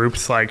local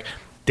group's like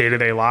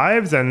day-to-day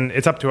lives, and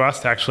it's up to us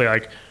to actually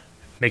like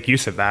make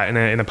use of that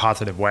in a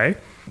positive way.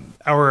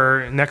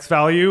 Our next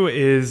value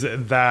is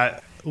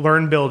that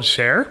learn, build,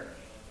 share,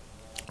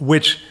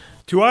 which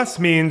to us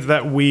means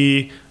that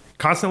we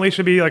constantly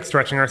should be like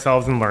stretching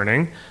ourselves and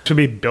learning, should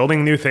be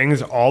building new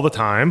things all the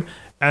time,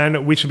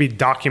 and we should be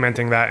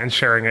documenting that and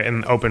sharing it in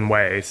an open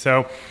way.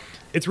 So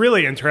it's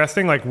really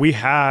interesting. Like, we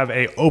have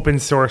a open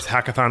source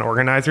hackathon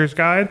organizer's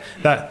guide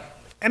that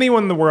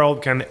anyone in the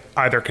world can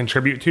either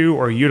contribute to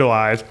or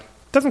utilize.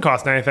 Doesn't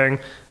cost anything,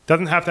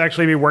 doesn't have to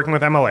actually be working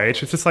with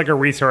MLH. It's just like a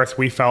resource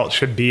we felt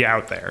should be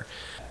out there.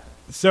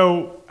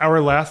 So our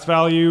last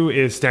value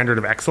is standard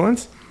of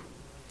excellence.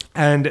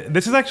 And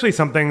this is actually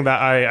something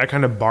that I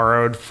kind of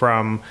borrowed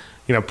from,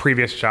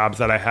 previous jobs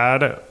that I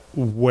had,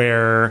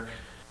 where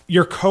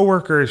your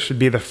coworkers should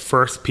be the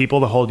first people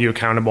to hold you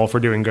accountable for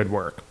doing good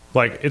work.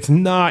 Like, it's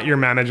not your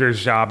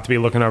manager's job to be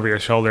looking over your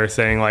shoulder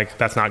saying like,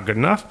 that's not good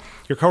enough.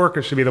 Your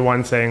coworkers should be the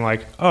ones saying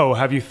like, oh,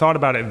 have you thought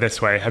about it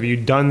this way? Have you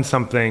done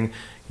something,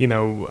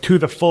 to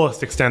the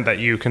fullest extent that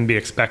you can be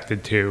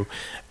expected to?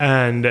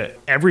 And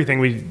everything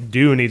we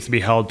do needs to be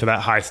held to that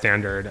high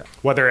standard,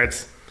 whether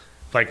it's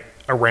like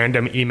a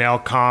random email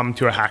comm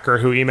to a hacker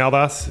who emailed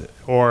us,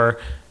 or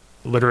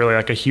literally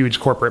like a huge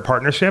corporate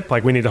partnership.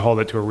 Like, we need to hold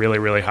it to a really,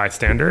 really high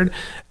standard.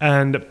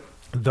 And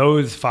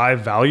those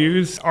 5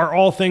 values are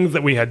all things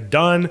that we had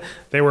done.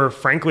 They were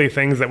frankly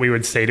things that we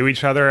would say to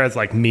each other as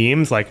like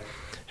memes, like,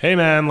 hey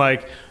man,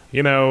 like,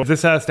 is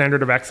this a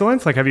standard of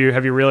excellence? Like, have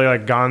you really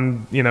like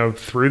gone,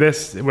 through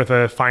this with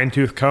a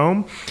fine-tooth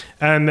comb?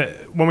 And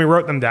when we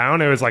wrote them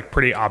down, it was like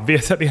pretty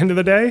obvious at the end of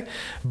the day,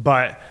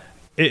 but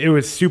it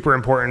was super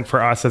important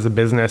for us as a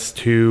business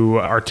to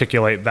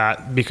articulate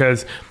that,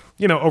 because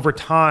over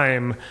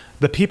time,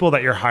 the people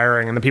that you're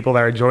hiring and the people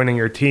that are joining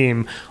your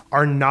team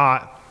are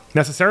not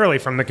necessarily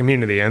from the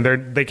community,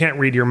 and they can't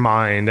read your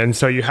mind. And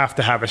so you have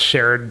to have a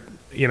shared,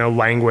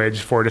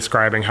 language for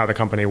describing how the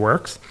company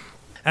works.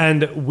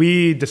 And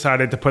we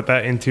decided to put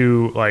that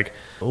into like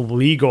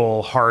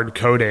legal hard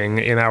coding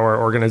in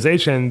our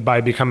organization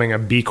by becoming a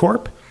B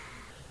Corp.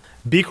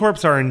 B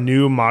Corps are a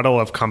new model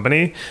of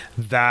company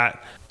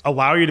that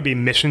allow you to be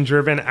mission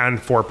driven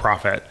and for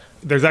profit.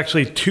 There's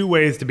actually 2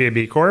 ways to be a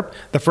B Corp.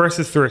 The first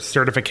is through a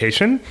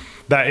certification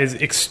that is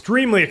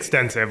extremely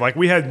extensive. Like,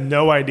 we had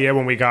no idea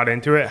when we got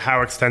into it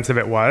how extensive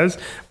it was,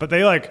 but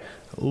they like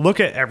look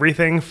at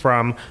everything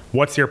from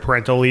what's your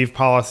parental leave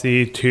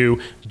policy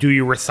to do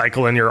you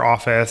recycle in your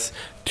office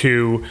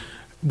to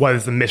what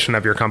is the mission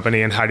of your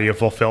company and how do you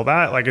fulfill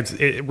that. Like,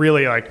 it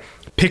really like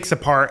picks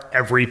apart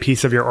every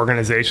piece of your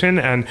organization,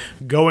 and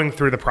going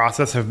through the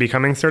process of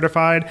becoming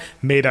certified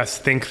made us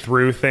think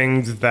through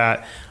things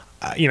that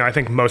I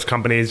think most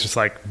companies just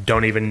like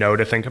don't even know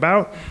to think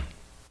about.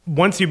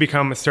 Once you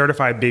become a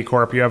certified B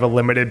Corp, you have a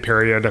limited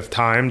period of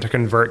time to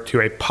convert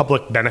to a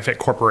public benefit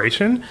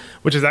corporation,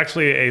 which is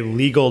actually a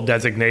legal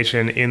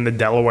designation in the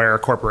Delaware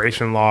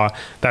corporation law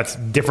that's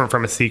different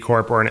from a C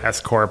Corp or an S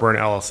Corp or an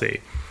LLC.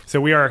 So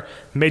we are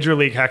Major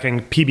League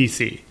Hacking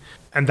PBC.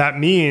 And that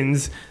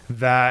means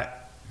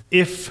that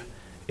if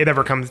it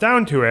ever comes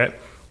down to it,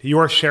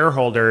 your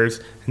shareholders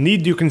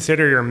need to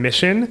consider your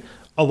mission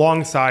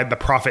alongside the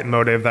profit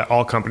motive that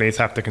all companies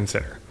have to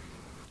consider.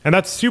 And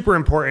that's super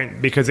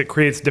important because it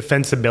creates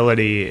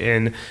defensibility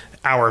in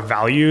our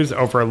values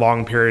over a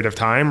long period of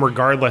time,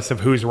 regardless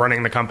of who's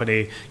running the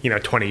company,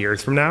 20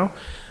 years from now.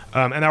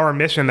 And our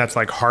mission that's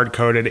like hard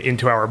coded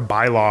into our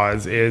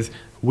bylaws is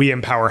we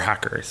empower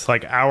hackers.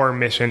 Like, our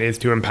mission is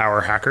to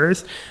empower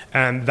hackers.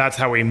 And that's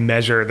how we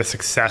measure the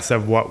success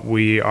of what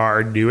we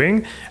are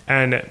doing.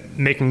 And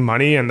making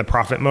money and the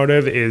profit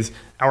motive is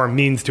our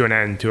means to an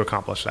end to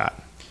accomplish that.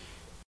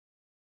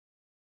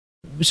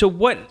 So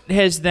what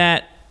has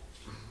that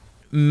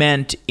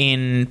meant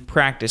in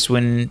practice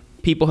when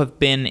people have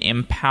been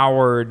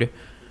empowered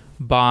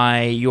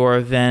by your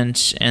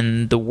events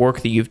and the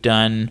work that you've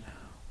done?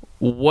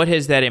 What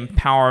has that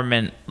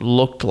empowerment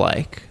looked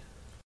like?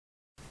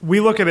 We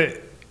look at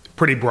it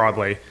pretty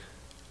broadly.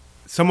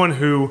 Someone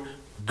who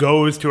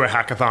goes to a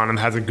hackathon and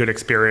has a good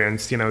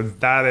experience,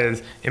 that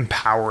is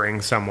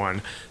empowering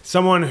someone.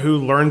 Someone who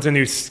learns a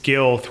new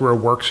skill through a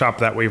workshop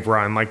that we've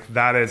run, like,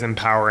 that is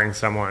empowering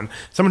someone.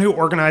 Someone who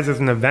organizes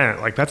an event,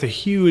 like, that's a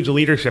huge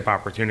leadership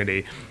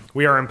opportunity.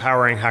 We are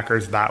empowering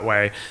hackers that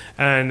way.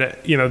 And,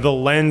 the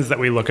lens that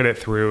we look at it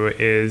through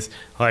is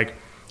like,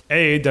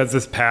 A, does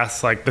this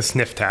pass like the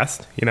sniff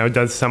test?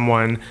 Does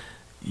someone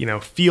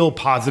feel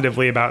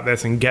positively about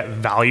this and get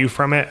value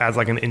from it as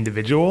like an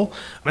individual?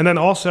 And then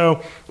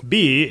also,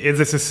 B, is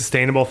this a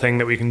sustainable thing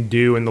that we can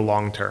do in the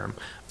long term?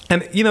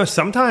 And,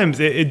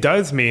 sometimes it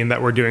does mean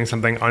that we're doing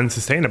something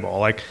unsustainable.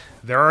 Like,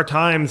 there are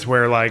times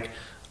where like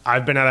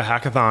I've been at a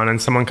hackathon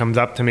and someone comes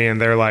up to me and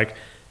they're like,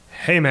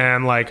 hey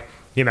man, like,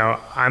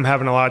 I'm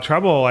having a lot of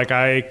trouble. Like,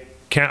 I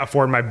can't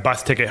afford my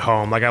bus ticket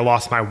home. Like, I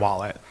lost my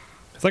wallet.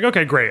 It's like,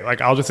 okay, great. Like,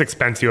 I'll just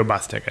expense you a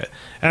bus ticket.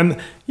 And,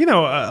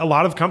 a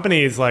lot of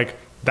companies, like,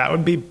 that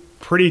would be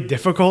pretty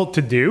difficult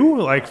to do,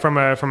 like from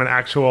an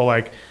actual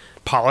like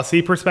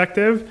policy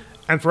perspective.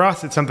 And for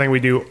us, it's something we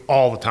do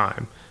all the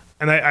time.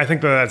 And I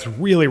think that that's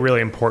really,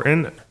 really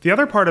important. The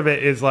other part of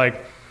it is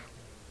like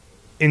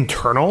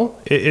internal.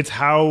 It's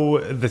how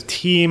the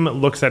team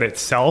looks at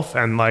itself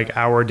and like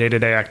our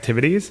day-to-day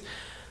activities.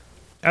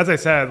 As I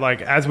said,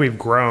 like as we've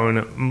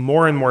grown,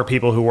 more and more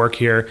people who work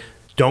here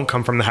don't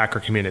come from the hacker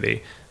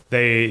community.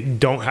 They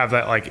don't have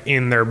that like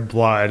in their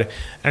blood.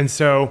 And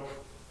so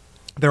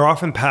they're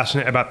often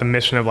passionate about the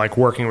mission of like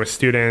working with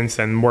students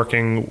and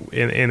working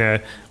in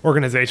a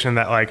organization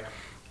that like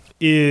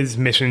is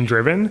mission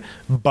driven,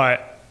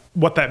 but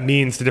what that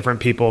means to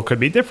different people could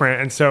be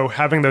different. And so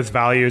having those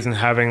values and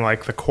having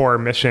like the core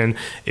mission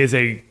is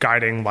a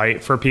guiding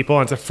light for people.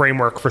 And it's a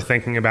framework for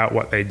thinking about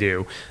what they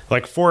do.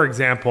 Like, for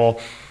example,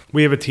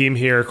 we have a team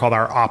here called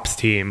our ops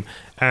team,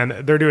 and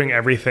they're doing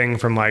everything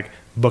from like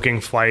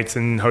booking flights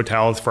and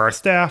hotels for our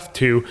staff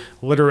to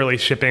literally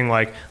shipping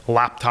like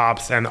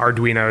laptops and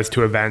Arduinos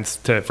to events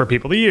for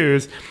people to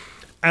use.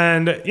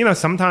 And, you know,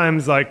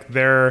 sometimes like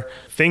their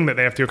thing that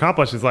they have to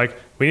accomplish is like,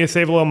 we need to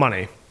save a little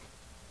money.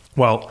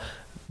 Well,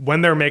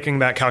 when they're making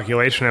that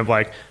calculation of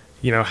like,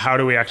 you know, how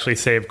do we actually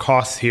save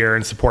costs here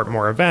and support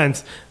more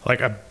events,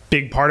 like a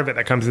big part of it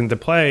that comes into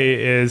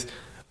play is,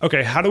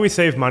 okay, how do we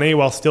save money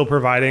while still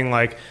providing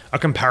like a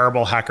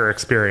comparable hacker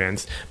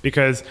experience?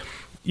 Because,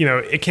 you know,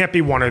 it can't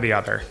be one or the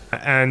other.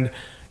 And,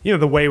 you know,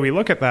 the way we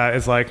look at that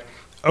is like,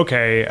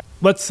 okay,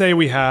 let's say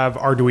we have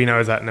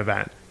Arduinos at an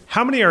event.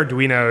 How many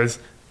Arduinos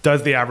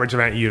does the average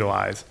event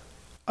utilize?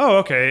 Oh,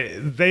 okay,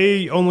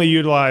 they only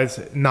utilize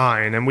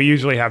 9 and we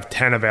usually have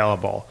 10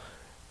 available.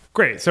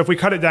 Great. So if we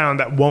cut it down,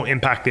 that won't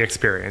impact the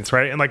experience,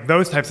 right? And like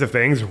those types of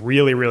things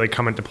really, really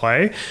come into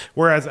play.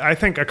 Whereas I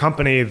think a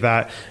company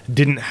that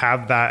didn't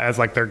have that as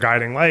like their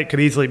guiding light could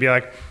easily be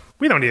like,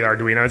 we don't need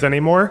Arduinos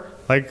anymore.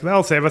 Like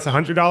that'll save us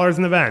 $100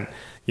 an event.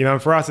 You know,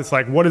 and for us, it's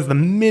like, what is the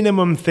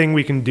minimum thing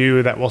we can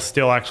do that will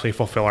still actually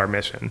fulfill our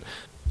mission?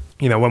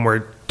 You know, when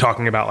we're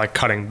talking about like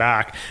cutting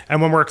back,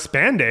 and when we're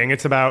expanding,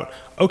 it's about,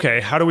 okay,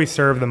 how do we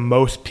serve the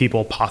most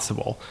people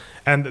possible?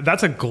 And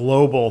that's a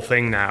global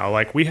thing now.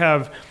 Like we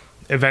have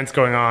events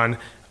going on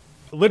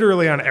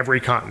literally on every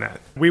continent.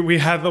 We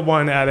had the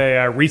one at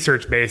a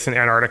research base in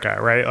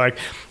Antarctica, right? Like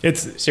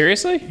it's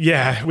seriously?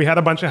 Yeah, we had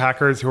a bunch of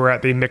hackers who were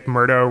at the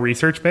McMurdo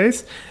research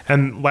base,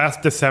 and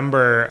last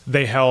December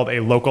they held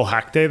a local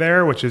hack day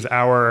there, which is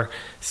our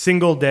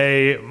single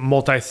day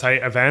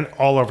multi-site event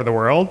all over the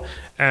world.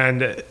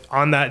 And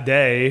on that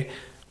day,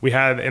 we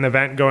had an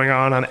event going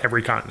on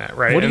every continent,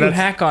 right? What do you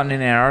hack on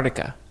in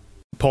Antarctica?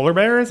 Polar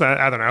bears?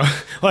 I don't know.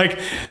 Like,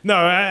 no,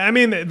 I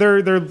mean,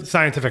 they're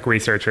scientific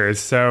researchers.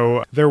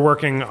 So they're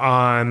working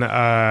on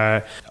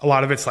a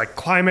lot of it's like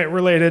climate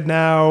related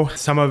now.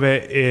 Some of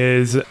it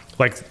is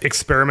like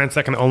experiments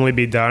that can only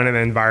be done in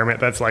an environment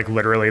that's like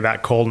literally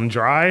that cold and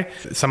dry.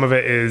 Some of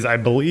it is, I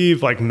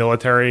believe, like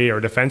military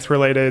or defense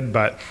related.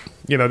 But,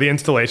 you know, the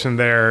installation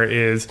there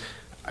is,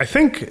 I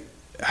think,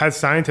 has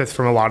scientists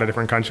from a lot of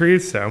different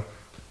countries. So,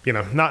 you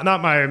know, not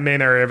my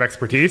main area of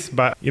expertise,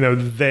 but, you know,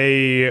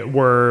 they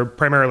were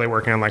primarily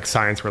working on like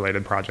science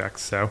related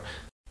projects. So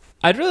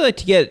I'd really like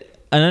to get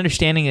an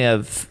understanding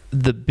of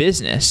the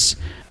business.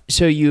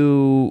 So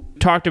you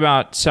talked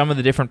about some of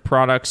the different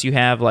products you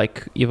have,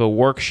 like you have a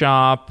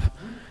workshop,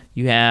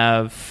 you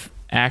have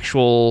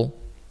actual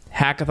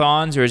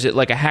hackathons, or is it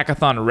like a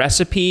hackathon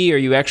recipe, or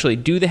you actually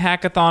do the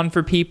hackathon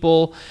for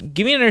people?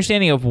 Give me an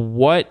understanding of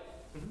what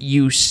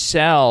you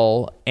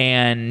sell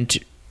and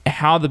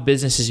how the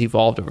business has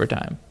evolved over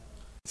time.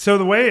 So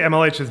the way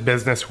MLH's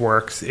business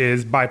works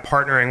is by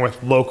partnering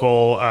with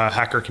local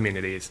hacker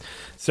communities.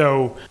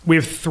 So we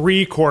have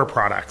 3 core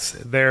products.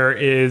 There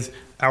is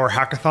our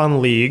Hackathon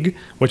League,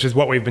 which is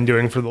what we've been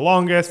doing for the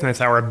longest, and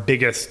it's our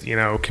biggest, you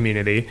know,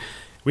 community.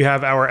 We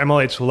have our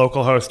MLH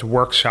local host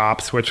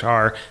workshops, which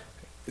are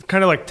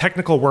kind of like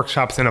technical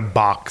workshops in a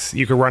box.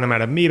 You could run them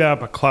at a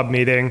meetup, a club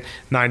meeting,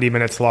 90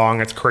 minutes long.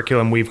 It's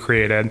curriculum we've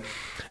created.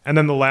 And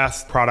then the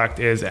last product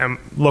is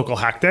Local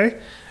Hack Day.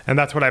 And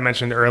that's what I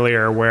mentioned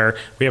earlier, where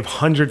we have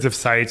hundreds of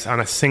sites on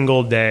a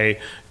single day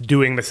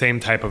doing the same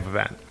type of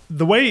event.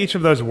 The way each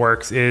of those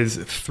works is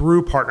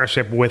through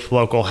partnership with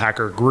local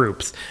hacker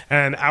groups.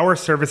 And our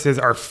services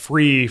are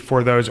free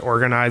for those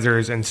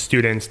organizers and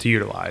students to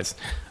utilize.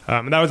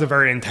 And that was a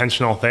very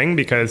intentional thing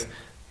because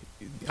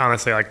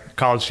honestly, like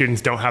college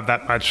students don't have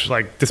that much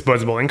like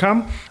disposable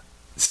income.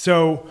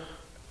 So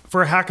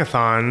for a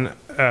hackathon,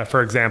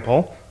 for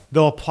example,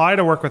 they'll apply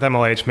to work with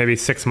MLH maybe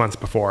 6 months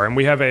before. And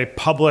we have a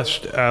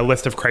published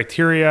list of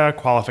criteria,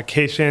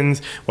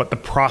 qualifications, what the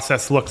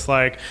process looks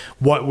like,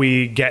 what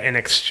we get in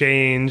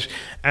exchange.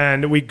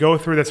 And we go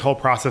through this whole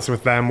process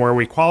with them where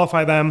we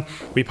qualify them,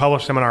 we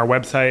publish them on our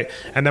website,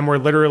 and then we're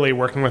literally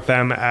working with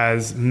them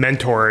as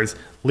mentors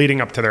leading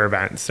up to their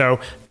event. So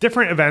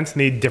different events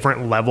need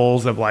different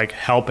levels of like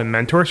help and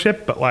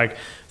mentorship, but like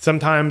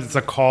sometimes it's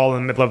a call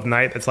in the middle of the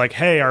night that's like,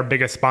 hey, our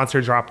biggest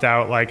sponsor dropped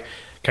out, like,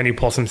 can you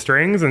pull some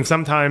strings? And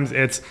sometimes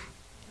it's,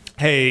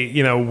 hey,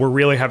 you know, we're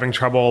really having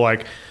trouble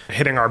like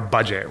hitting our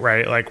budget,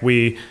 right? Like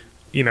we,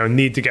 you know,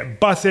 need to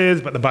get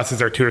buses, but the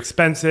buses are too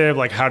expensive.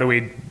 Like, how do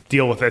we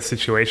deal with this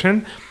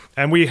situation?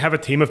 And we have a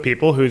team of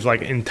people whose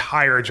like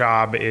entire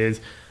job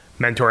is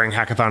mentoring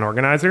hackathon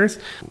organizers,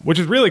 which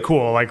is really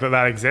cool, like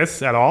that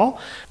exists at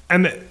all.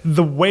 And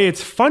the way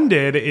it's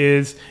funded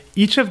is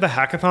each of the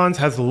hackathons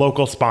has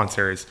local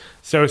sponsors.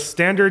 So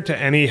standard to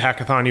any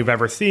hackathon you've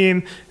ever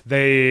seen,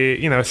 they,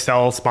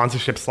 sell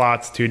sponsorship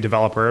slots to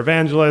developer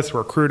evangelists,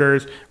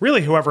 recruiters,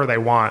 really whoever they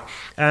want.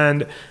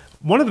 And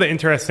one of the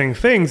interesting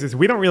things is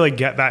we don't really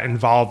get that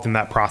involved in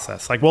that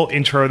process. Like we'll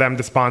intro them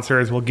to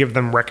sponsors, we'll give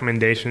them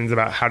recommendations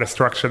about how to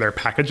structure their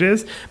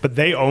packages, but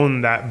they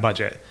own that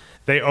budget.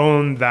 They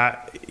own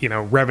that,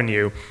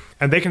 revenue,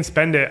 and they can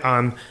spend it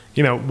on,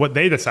 what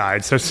they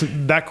decide. So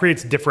that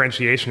creates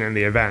differentiation in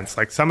the events.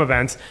 Like some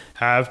events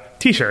have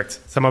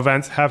t-shirts, some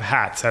events have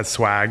hats as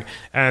swag,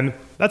 and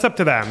that's up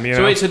to them.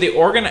 So wait,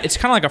 it's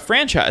kind of like a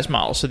franchise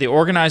model. So the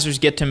organizers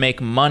get to make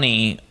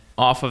money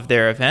off of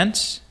their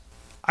events?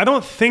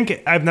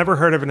 I've never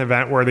heard of an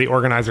event where the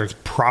organizers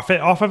profit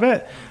off of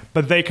it,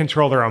 but they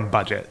control their own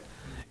budget.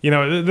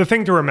 The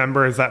thing to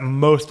remember is that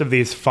most of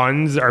these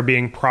funds are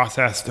being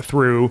processed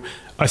through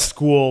a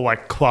school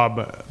like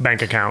club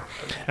bank account.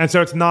 And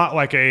so it's not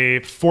like a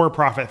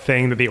for-profit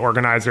thing that the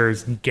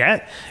organizers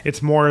get.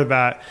 It's more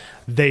that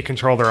they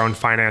control their own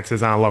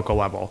finances on a local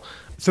level.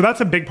 So that's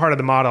a big part of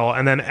the model.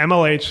 And then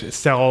MLH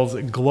sells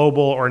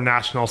global or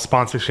national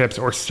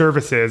sponsorships or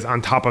services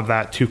on top of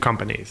that to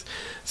companies.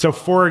 So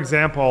for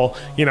example,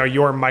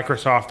 your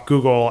Microsoft,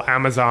 Google,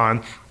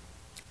 Amazon,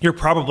 you're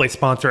probably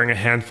sponsoring a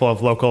handful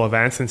of local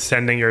events and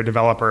sending your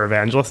developer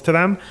evangelists to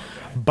them.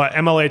 But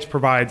MLH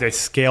provides a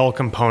scale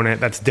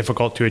component that's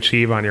difficult to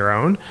achieve on your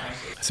own.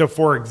 So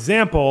for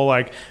example,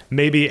 like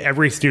maybe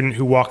every student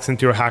who walks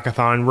into a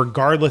hackathon,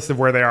 regardless of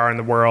where they are in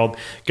the world,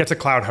 gets a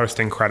cloud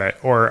hosting credit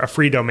or a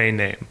free domain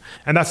name.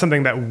 And that's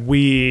something that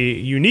we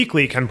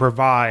uniquely can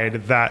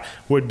provide that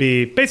would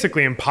be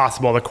basically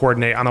impossible to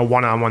coordinate on a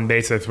one-on-one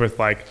basis with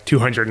like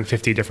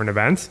 250 different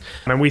events.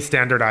 And we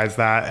standardize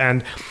that.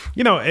 And,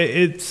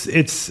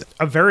 it's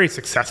a very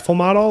successful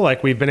model.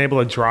 Like we've been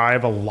able to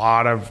drive a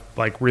lot of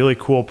like really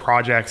cool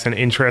projects and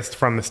interest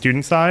from the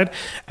student side.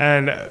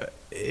 And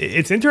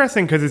it's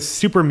interesting because it's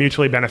super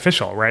mutually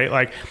beneficial, right?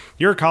 Like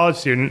you're a college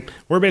student.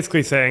 We're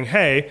basically saying,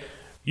 hey,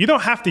 you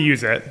don't have to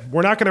use it.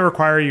 We're not going to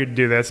require you to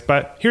do this,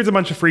 but here's a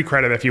bunch of free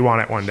credit if you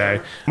want it one day,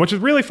 which is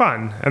really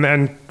fun. And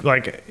then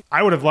like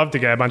I would have loved to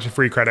get a bunch of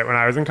free credit when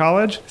I was in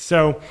college.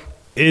 So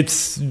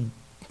it's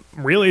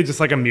really just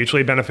like a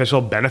mutually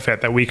beneficial benefit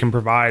that we can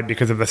provide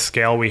because of the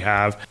scale we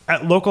have.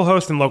 At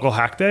localhost and local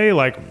hack day,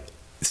 like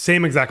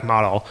same exact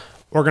model.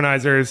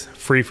 Organizers,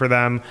 free for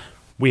them.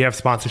 We have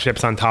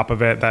sponsorships on top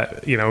of it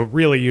that,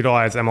 really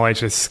utilize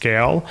MLH's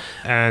scale.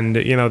 And,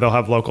 they'll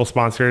have local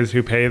sponsors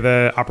who pay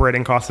the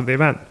operating costs of the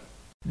event.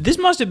 This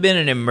must have been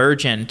an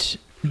emergent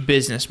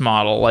business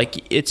model.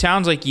 Like, it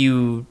sounds like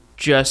you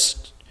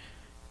just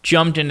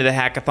jumped into the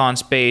hackathon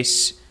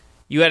space.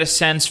 You had a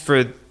sense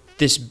for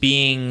this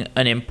being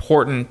an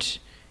important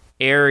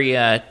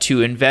area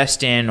to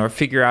invest in or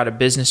figure out a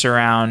business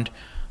around,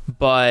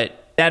 but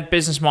that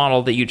business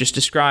model that you just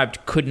described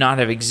could not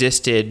have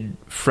existed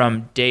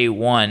from day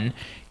one.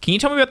 Can you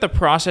tell me about the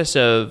process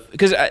of,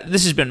 because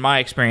this has been my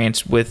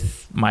experience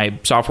with my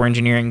software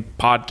engineering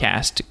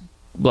podcast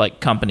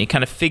company,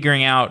 kind of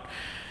figuring out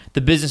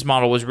the business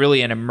model was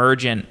really an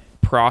emergent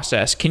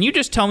process. Can you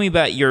just tell me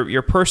about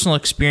your personal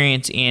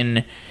experience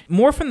in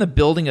more from the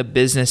building a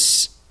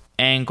business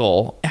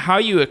angle, how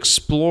you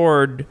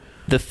explored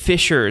the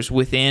fissures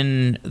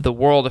within the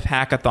world of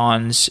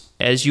hackathons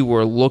as you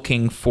were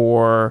looking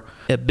for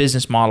a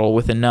business model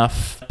with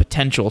enough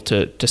potential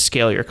to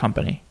scale your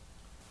company?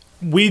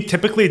 We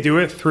typically do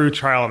it through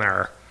trial and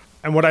error.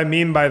 And what I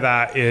mean by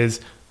that is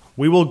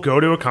we will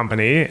go to a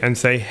company and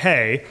say,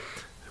 hey,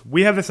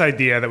 we have this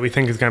idea that we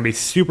think is going to be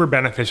super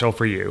beneficial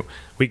for you.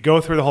 We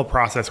go through the whole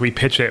process. We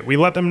pitch it. We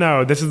let them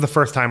know this is the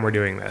first time we're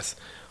doing this.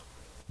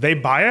 They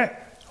buy it.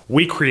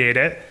 We create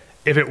it.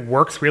 If it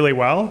works really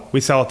well,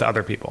 we sell it to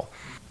other people.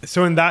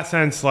 So in that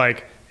sense,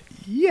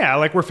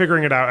 we're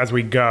figuring it out as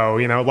we go,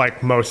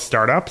 like most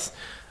startups.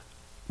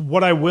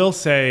 What I will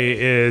say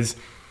is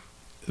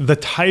the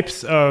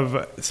types of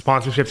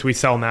sponsorships we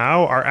sell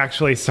now are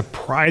actually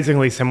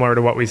surprisingly similar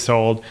to what we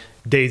sold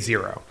day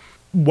zero.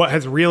 What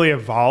has really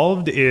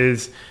evolved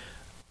is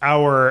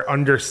our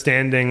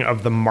understanding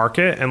of the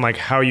market and like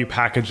how you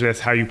package this,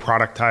 how you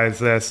productize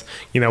this,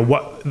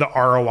 what the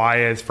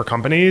ROI is for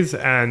companies.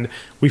 And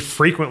we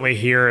frequently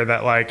hear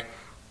that like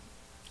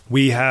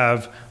we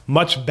have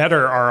much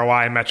better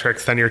ROI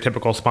metrics than your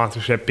typical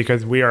sponsorship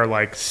because we are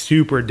like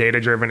super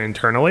data driven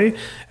internally.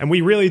 And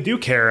we really do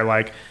care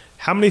like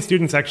how many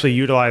students actually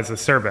utilize the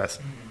service.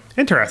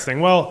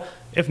 Interesting. Well,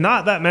 if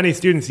not that many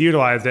students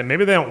utilized it,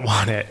 maybe they don't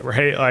want it,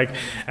 right?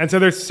 And so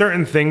there's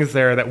certain things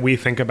there that we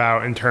think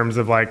about in terms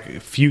of like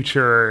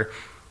future,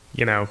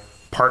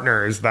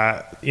 partners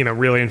that,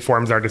 really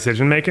informs our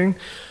decision making.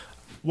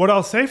 What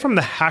I'll say from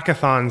the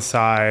hackathon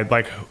side,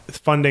 like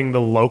funding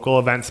the local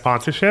event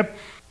sponsorship,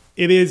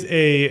 It is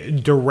a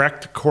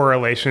direct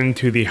correlation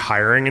to the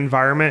hiring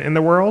environment in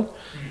the world,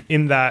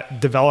 in that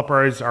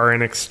developers are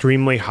in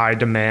extremely high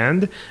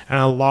demand and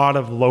a lot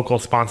of local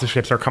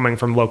sponsorships are coming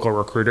from local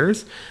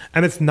recruiters.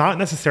 And it's not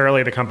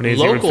necessarily the companies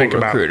you would think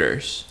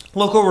recruiters. About.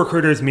 Local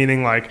recruiters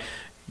meaning like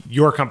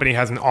your company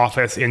has an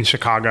office in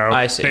Chicago.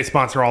 I see. They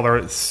sponsor all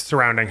the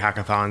surrounding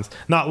hackathons.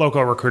 Not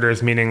local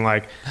recruiters meaning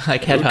like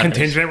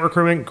contingent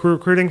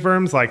recruiting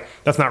firms. Like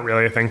that's not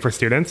really a thing for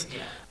students.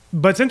 Yeah.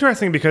 But it's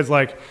interesting because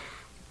like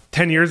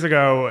 10 years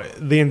ago,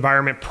 the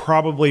environment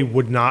probably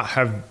would not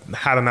have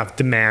had enough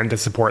demand to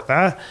support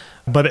that,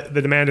 but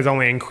the demand is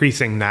only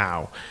increasing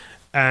now.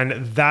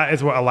 And that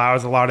is what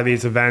allows a lot of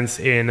these events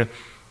in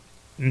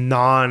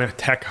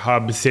non-tech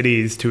hub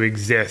cities to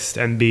exist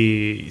and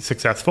be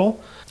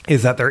successful,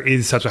 is that there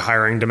is such a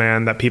hiring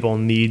demand that people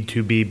need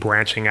to be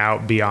branching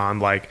out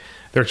beyond like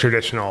their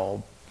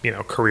traditional,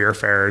 career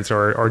fairs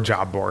or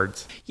job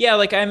boards. Yeah,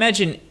 like I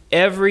imagine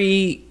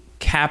every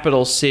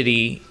capital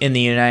city in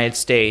the United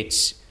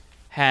States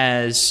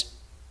has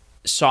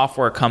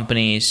software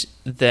companies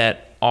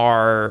that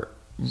are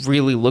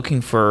really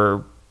looking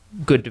for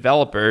good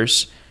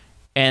developers.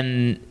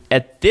 And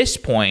at this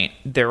point,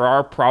 there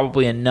are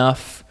probably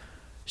enough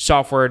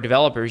software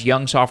developers,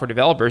 young software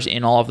developers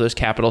in all of those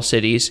capital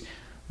cities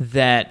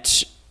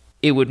that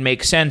it would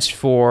make sense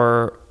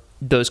for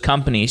those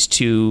companies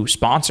to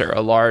sponsor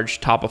a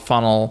large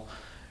top-of-funnel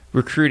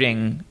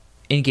recruiting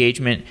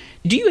engagement.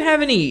 Do you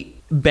have any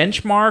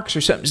benchmarks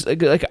or something?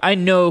 Like I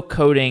know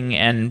coding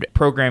and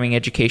programming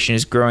education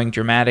is growing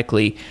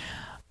dramatically.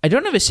 I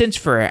don't have a sense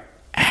for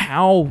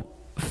how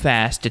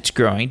fast it's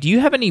growing. Do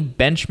you have any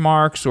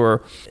benchmarks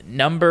or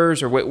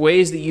numbers or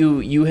ways that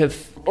you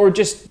have, or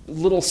just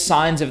little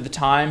signs of the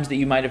times that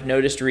you might have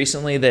noticed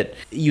recently that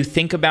you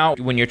think about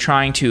when you're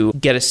trying to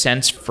get a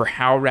sense for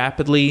how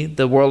rapidly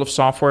the world of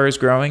software is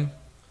growing?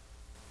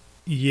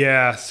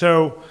 Yeah,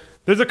 so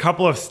there's a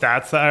couple of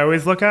stats that I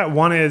always look at.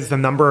 One is the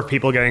number of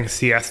people getting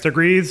CS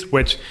degrees,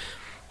 which,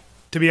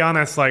 to be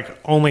honest, like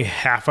only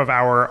half of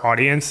our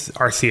audience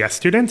are CS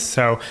students.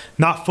 So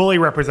not fully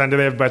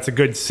representative, but it's a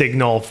good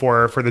signal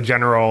for the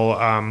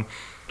general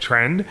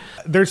trend.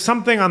 There's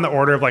something on the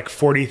order of like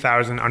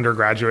 40,000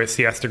 undergraduate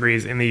CS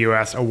degrees in the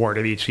US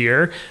awarded each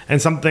year,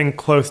 and something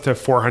close to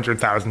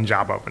 400,000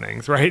 job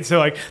openings, right? So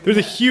like there's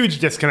a huge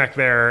disconnect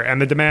there,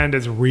 and the demand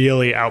is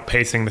really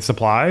outpacing the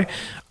supply.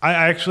 I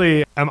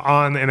actually am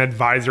on an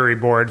advisory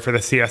board for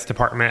the CS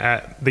department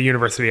at the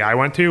university I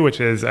went to,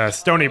 which is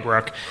Stony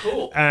Brook.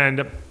 Cool.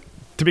 And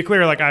to be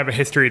clear, like I have a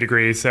history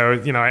degree, so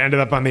I ended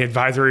up on the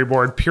advisory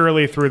board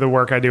purely through the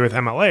work I do with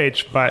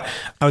MLH. But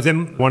I was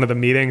in one of the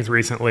meetings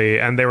recently,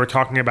 and they were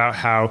talking about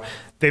how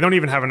they don't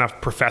even have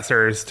enough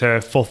professors to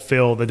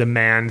fulfill the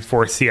demand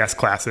for CS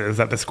classes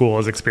that the school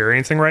is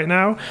experiencing right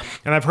now.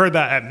 And I've heard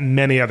that at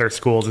many other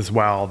schools as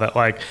well, that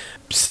like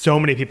so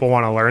many people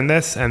want to learn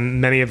this,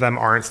 and many of them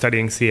aren't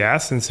studying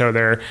CS, and so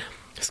their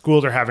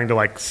schools are having to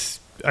like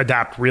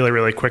adapt really,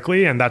 really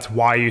quickly. And that's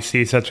why you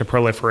see such a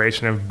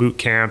proliferation of boot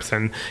camps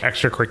and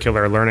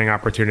extracurricular learning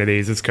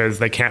opportunities, is because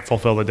they can't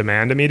fulfill the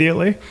demand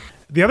immediately.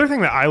 The other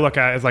thing that I look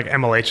at is like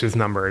MLH's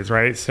numbers,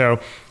 right? So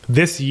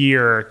this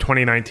year,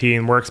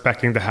 2019, we're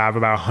expecting to have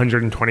about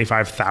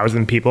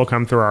 125,000 people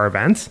come through our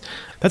events.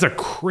 That's a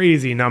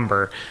crazy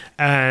number.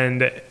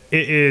 And it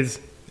is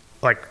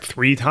like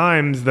 3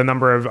 times the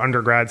number of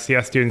undergrad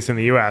CS students in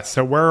the US.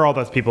 So where are all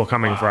those people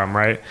coming from,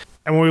 right?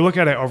 And when we look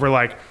at it over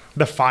like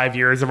the 5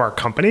 years of our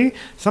company,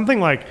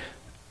 something like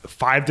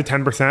 5 to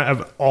 10%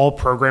 of all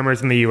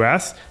programmers in the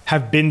US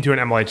have been to an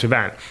MLH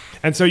event.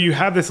 And so you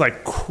have this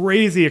like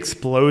crazy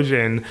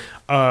explosion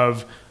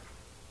of,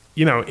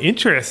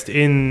 interest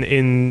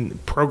in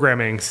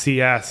programming,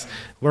 CS,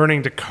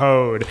 learning to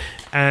code.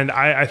 And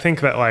I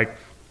think that like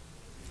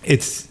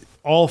it's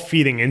all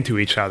feeding into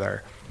each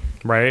other,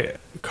 right?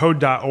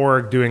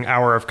 Code.org doing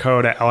Hour of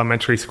Code at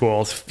elementary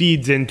schools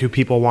feeds into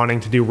people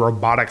wanting to do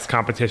robotics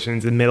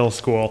competitions in middle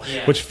school,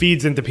 which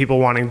feeds into people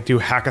wanting to do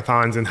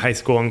hackathons in high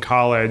school and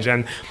college.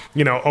 And,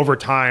 over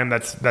time,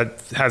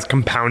 that has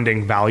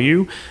compounding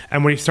value.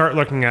 And when you start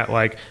looking at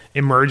like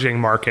emerging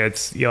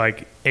markets,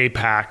 like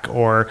APAC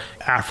or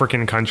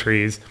African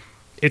countries,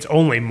 it's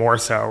only more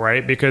so,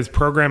 right? Because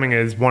programming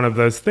is one of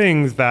those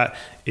things that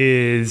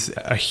is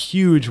a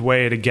huge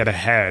way to get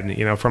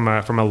ahead, from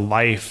a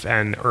life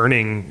and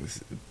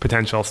earnings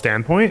potential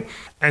standpoint.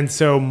 And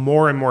so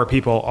more and more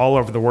people all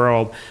over the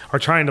world are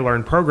trying to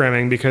learn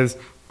programming because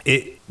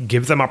it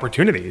gives them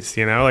opportunities,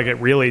 like it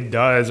really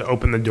does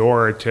open the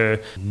door to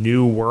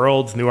new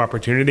worlds, new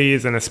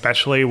opportunities, and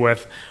especially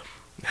with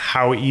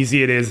how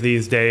easy it is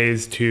these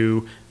days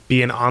to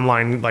be an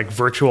online like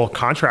virtual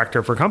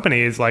contractor for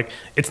companies. Like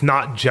it's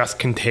not just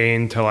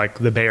contained to like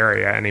the Bay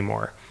Area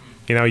anymore.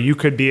 You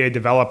could be a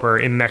developer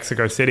in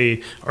Mexico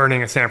City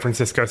earning a San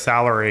Francisco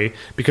salary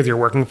because you're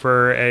working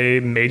for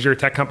a major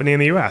tech company in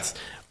the US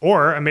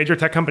or a major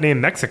tech company in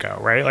Mexico,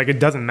 right? Like it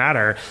doesn't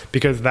matter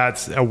because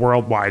that's a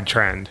worldwide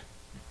trend.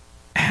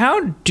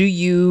 How do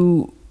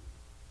you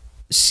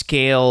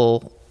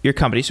scale your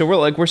company. So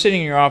we're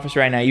sitting in your office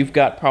right now. You've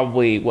got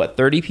probably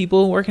 30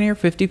 people working here,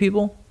 50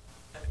 people?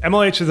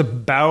 MLH is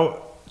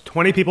about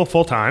 20 people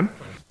full time,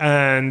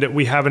 and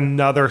we have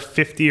another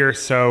 50 or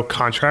so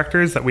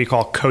contractors that we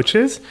call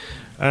coaches.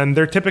 And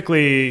they're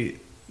typically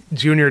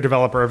junior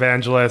developer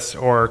evangelists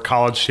or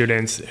college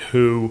students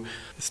who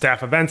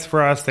staff events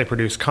for us. They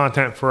produce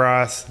content for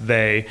us.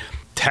 They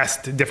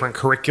test different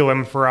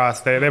curriculum for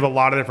us. They have a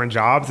lot of different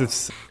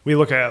jobs. We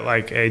look at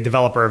like a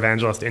developer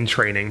evangelist in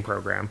training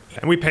program,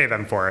 and we pay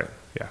them for it.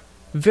 Yeah.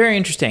 Very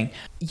interesting.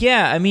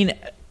 Yeah, I mean,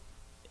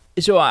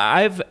 so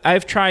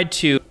I've tried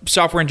to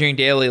Software Engineering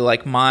Daily,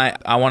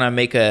 I want to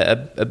make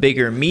a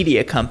bigger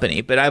media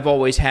company, but I've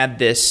always had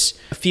this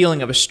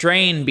feeling of a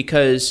strain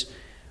because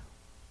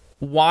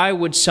why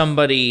would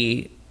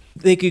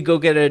they could go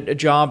get a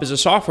job as a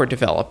software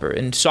developer,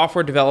 and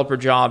software developer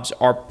jobs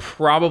are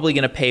probably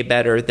going to pay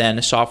better than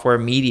a software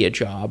media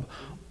job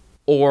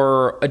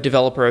or a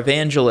developer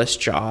evangelist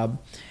job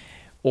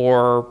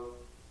or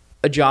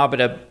a job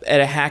at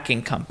a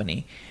hacking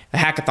company, a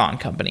hackathon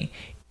company.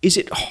 Is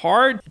it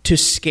hard to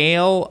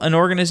scale an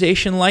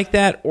organization like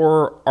that,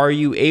 or are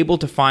you able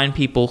to find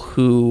people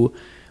who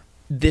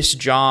this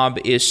job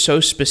is so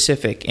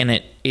specific and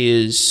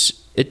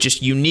it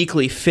just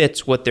uniquely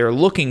fits what they're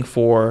looking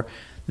for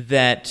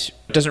that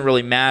it doesn't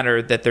really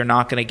matter that they're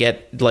not going to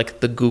get like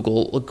the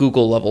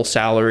Google level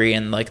salary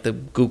and like the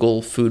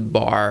Google food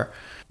bar?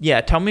 Yeah,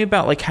 tell me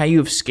about like how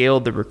you've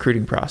scaled the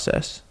recruiting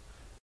process.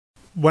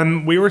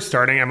 When we were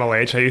starting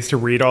MLH, I used to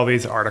read all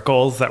these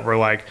articles that were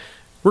like,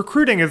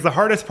 recruiting is the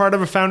hardest part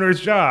of a founder's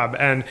job.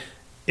 And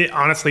it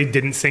honestly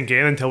didn't sink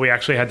in until we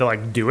actually had to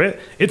like do it.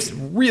 It's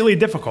really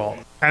difficult.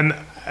 And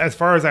as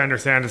far as I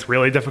understand, it's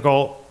really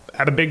difficult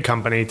at a big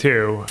company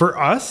too. For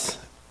us,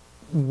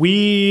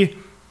 we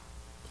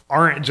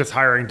aren't just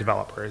hiring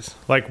developers.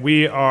 Like,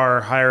 we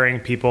are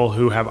hiring people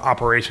who have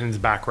operations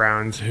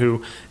backgrounds,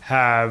 who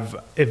have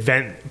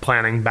event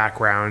planning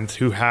backgrounds,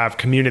 who have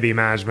community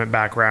management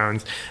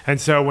backgrounds.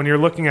 And so when you're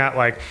looking at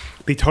like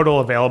the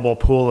total available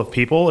pool of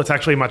people, it's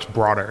actually much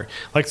broader.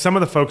 Like, some of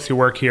the folks who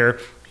work here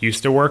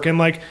used to work in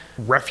like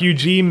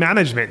refugee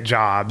management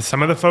jobs.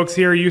 Some of the folks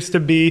here used to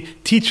be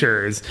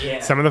teachers.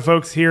 Yeah. Some of the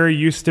folks here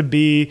used to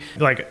be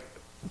like,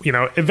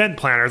 event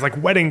planners,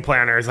 like wedding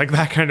planners, like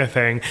that kind of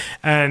thing.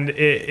 And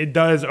it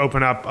does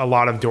open up a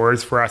lot of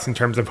doors for us in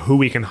terms of who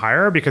we can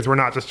hire, because we're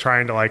not just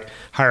trying to like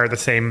hire the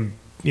same,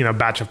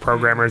 batch of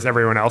programmers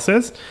everyone else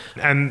is.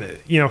 And,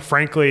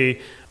 frankly,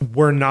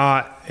 we're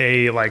not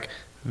a like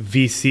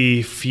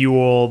VC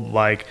fueled,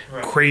 like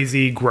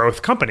crazy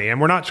growth company. And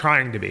we're not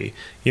trying to be,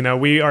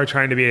 we are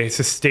trying to be a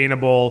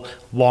sustainable,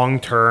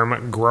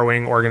 long-term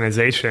growing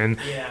organization.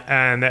 Yeah.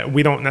 And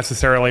we don't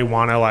necessarily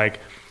want to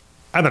like,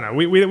 I don't know.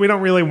 We don't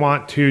really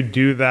want to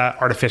do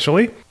that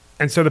artificially.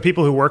 And so the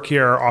people who work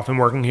here are often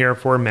working here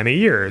for many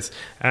years.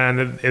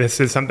 And this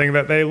is something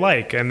that they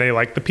like, and they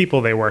like the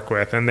people they work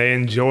with, and they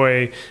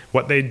enjoy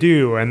what they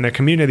do and the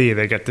community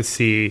they get to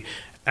see.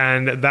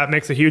 And that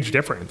makes a huge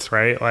difference,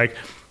 right? Like,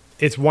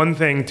 it's one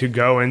thing to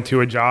go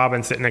into a job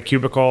and sit in a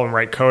cubicle and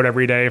write code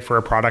every day for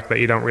a product that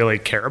you don't really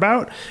care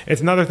about. It's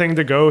another thing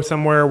to go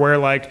somewhere where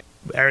like,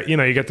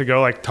 you get to go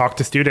like talk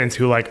to students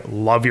who like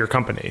love your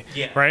company.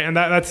 Yeah. Right. And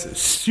that's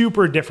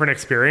super different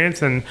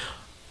experience. And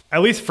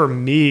at least for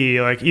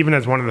me, like, even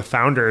as one of the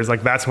founders,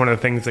 like, that's one of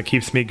the things that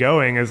keeps me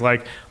going is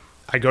like,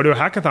 I go to a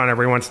hackathon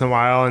every once in a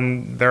while,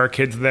 and there are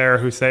kids there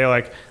who say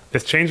like,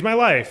 this changed my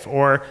life.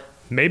 Or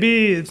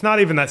maybe it's not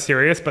even that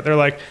serious, but they're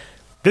like,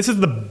 this is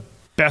the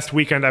best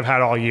weekend I've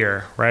had all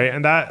year. Right.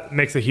 And that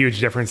makes a huge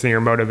difference in your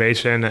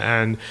motivation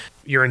and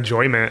your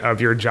enjoyment of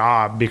your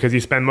job, because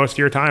you spend most of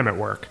your time at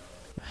work.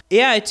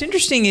 Yeah, it's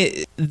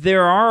interesting.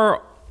 There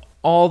are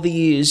all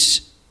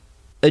these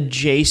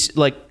adjacent,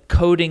 like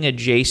coding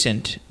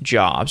adjacent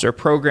jobs or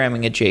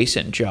programming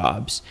adjacent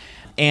jobs.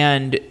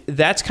 And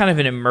that's kind of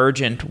an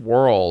emergent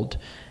world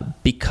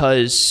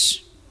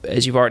because,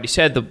 as you've already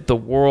said, the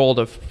world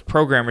of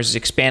programmers is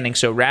expanding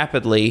so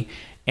rapidly.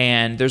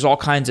 And there's all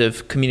kinds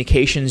of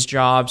communications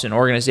jobs and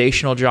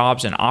organizational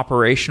jobs and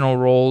operational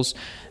roles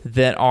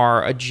that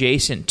are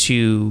adjacent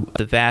to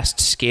the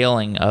vast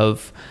scaling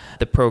of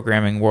the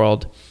programming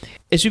world.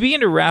 As we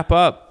begin to wrap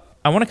up,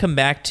 I want to come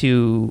back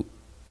to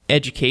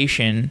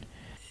education.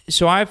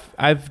 So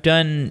I've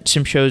done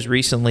some shows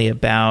recently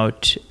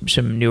about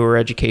some newer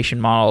education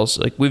models.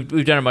 Like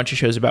we've done a bunch of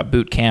shows about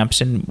boot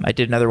camps, and I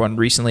did another one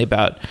recently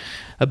about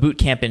a boot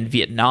camp in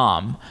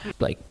Vietnam.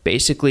 Like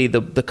basically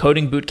the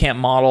coding boot camp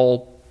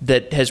model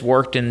that has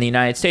worked in the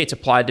United States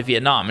applied to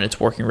Vietnam, and it's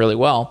working really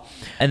well.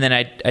 And then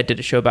I did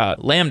a show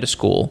about Lambda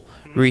School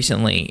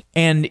recently.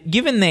 And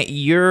given that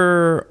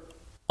you're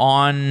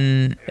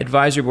on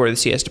advisory board of the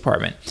CS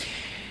department,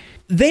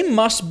 they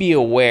must be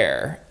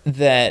aware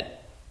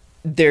that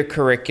their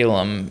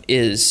curriculum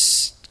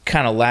is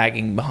kind of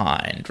lagging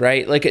behind,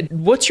 right? Like,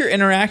 what's your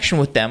interaction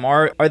with them?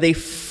 Are they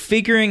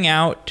figuring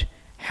out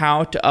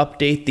how to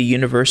update the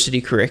university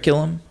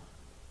curriculum?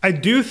 I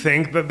do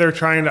think that they're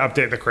trying to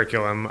update the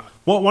curriculum.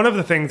 Well, one of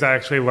the things I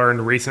actually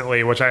learned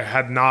recently, which I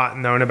had not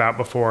known about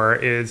before,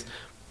 is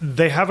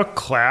They have a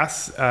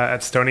class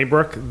at Stony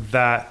Brook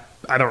that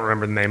I don't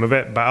remember the name of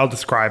it, but I'll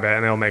describe it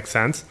and it'll make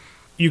sense.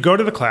 You go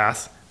to the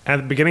class. At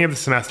the beginning of the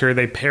semester,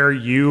 they pair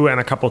you and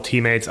a couple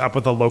teammates up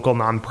with a local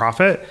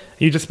nonprofit.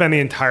 You just spend the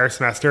entire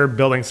semester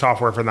building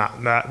software for that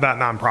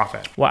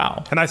nonprofit.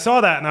 Wow. And I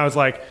saw that and I was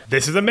like,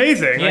 this is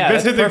amazing. Yeah,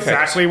 this is perfect.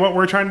 exactly what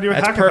we're trying to do with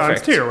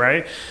hackathons too,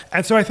 right?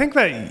 And so I think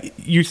that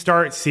you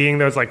start seeing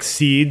those like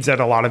seeds at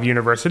a lot of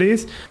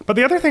universities. But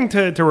the other thing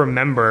to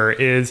remember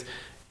is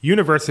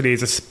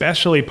universities,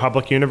 especially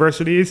public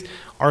universities,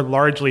 are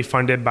largely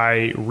funded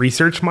by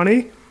research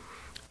money.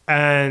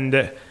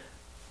 And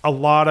a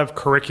lot of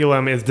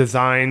curriculum is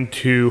designed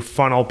to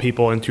funnel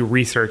people into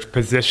research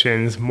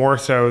positions more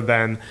so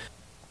than,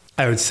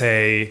 I would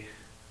say,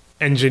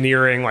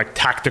 engineering, like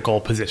tactical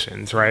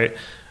positions, right?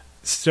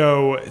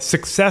 So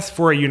success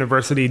for a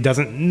university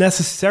doesn't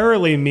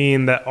necessarily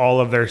mean that all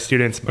of their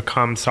students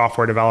become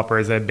software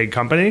developers at a big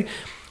company.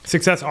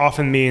 Success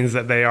often means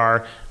that they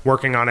are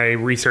working on a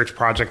research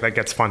project that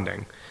gets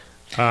funding.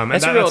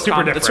 That's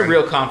a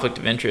real conflict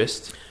of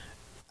interest.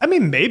 I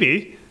mean,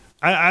 maybe.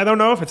 I don't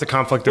know if it's a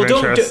conflict of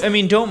interest.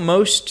 Don't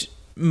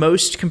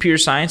most computer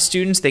science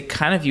students, they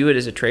kind of view it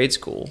as a trade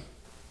school?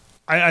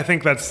 I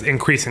think that's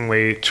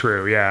increasingly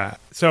true, yeah.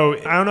 So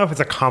I don't know if it's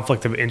a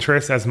conflict of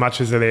interest as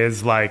much as it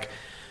is like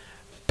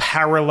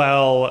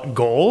parallel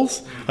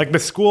goals. Like the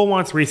school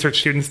wants research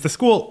students. The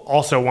school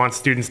also wants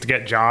students to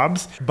get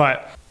jobs,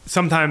 but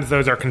sometimes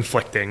those are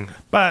conflicting.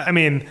 But I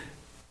mean,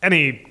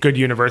 any good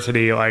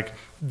university, like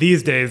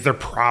these days, they're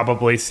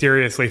probably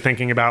seriously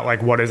thinking about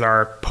like, what is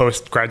our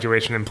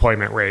post-graduation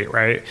employment rate,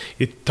 right?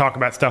 You talk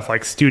about stuff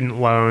like student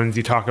loans.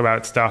 You talk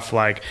about stuff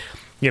like,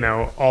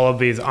 all of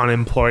these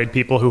unemployed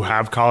people who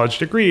have college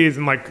degrees,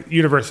 and like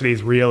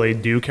universities really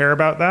do care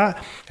about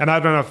that. And I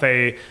don't know if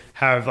they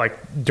have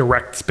like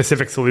direct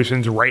specific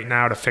solutions right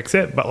now to fix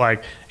it, but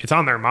like it's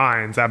on their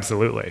minds.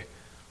 Absolutely.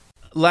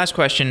 Last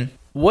question.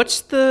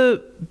 What's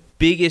the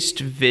biggest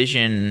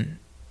vision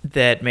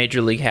that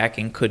Major League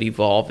Hacking could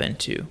evolve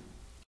into?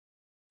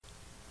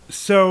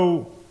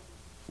 So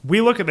we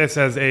look at this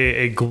as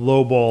a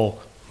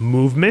global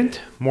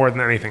movement more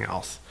than anything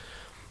else.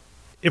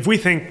 If we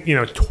think,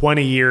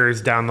 20 years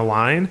down the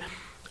line,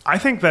 I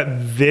think that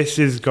this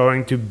is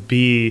going to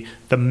be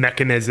the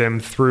mechanism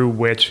through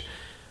which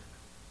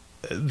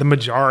the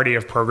majority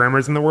of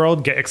programmers in the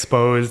world get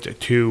exposed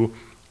to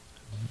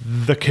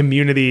the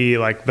community,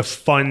 like the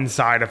fun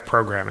side of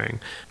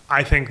programming.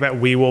 I think that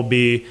we will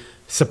be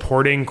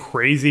supporting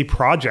crazy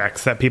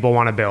projects that people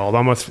want to build,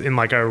 almost in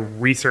like a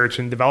research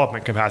and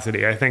development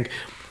capacity. I think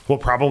we'll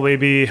probably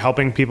be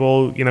helping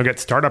people, get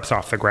startups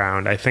off the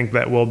ground. I think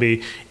that we'll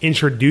be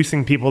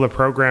introducing people to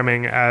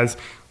programming as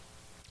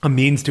a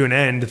means to an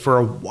end for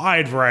a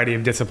wide variety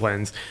of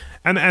disciplines.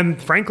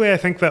 And frankly, I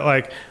think that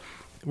like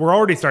we're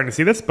already starting to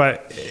see this,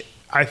 but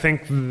I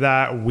think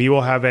that we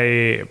will have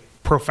a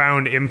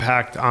profound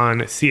impact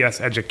on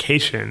CS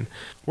education.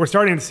 We're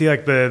starting to see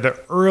like the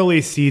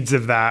early seeds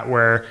of that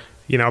where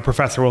a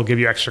professor will give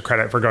you extra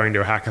credit for going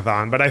to a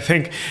hackathon. But I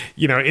think,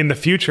 in the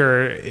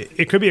future,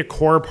 it could be a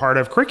core part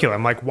of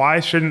curriculum. Like, why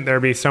shouldn't there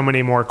be so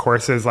many more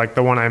courses like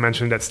the one I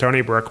mentioned at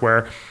Stony Brook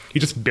where you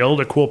just build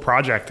a cool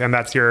project and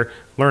that's your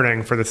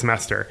learning for the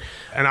semester?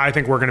 And I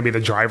think we're going to be the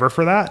driver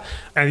for that.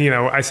 And,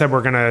 I said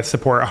we're going to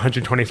support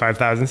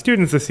 125,000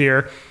 students this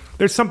year.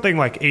 There's something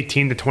like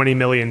 18 to 20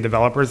 million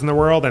developers in the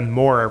world and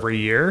more every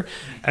year.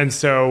 And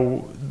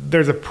so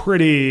there's a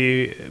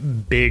pretty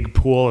big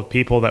pool of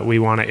people that we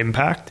want to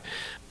impact.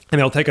 And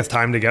it'll take us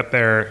time to get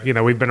there.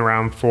 We've been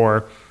around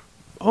for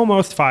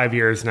almost 5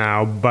 years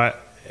now, but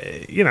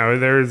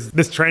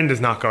this trend is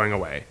not going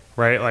away,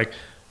 right? Like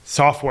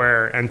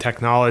software and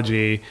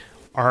technology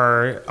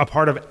are a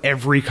part of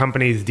every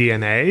company's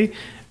DNA.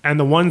 And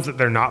the ones that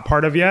they're not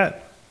part of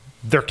yet,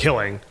 they're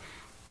killing.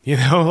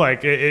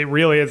 It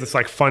really is this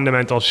like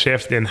fundamental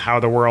shift in how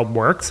the world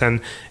works. And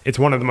it's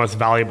one of the most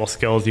valuable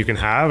skills you can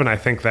have. And I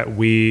think that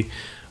we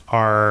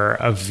are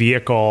a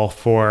vehicle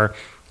for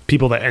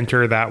people that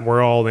enter that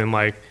world in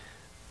like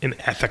an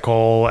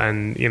ethical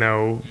and,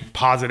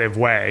 positive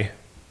way.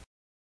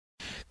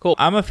 Cool.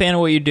 I'm a fan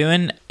of what you're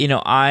doing.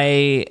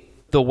 The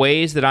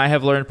ways that I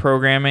have learned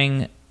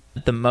programming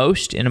the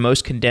most in a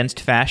most condensed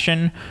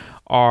fashion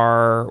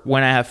are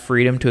when I have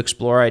freedom to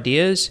explore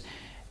ideas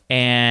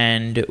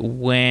and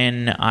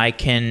when I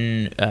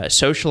can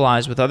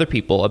socialize with other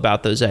people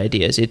about those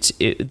ideas.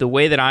 The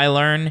way that I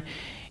learn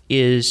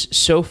is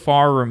so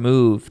far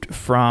removed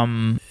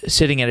from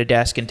sitting at a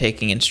desk and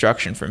taking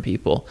instruction from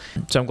people.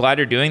 So I'm glad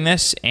you're doing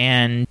this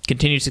and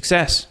continued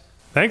success.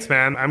 Thanks,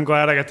 man. I'm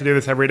glad I get to do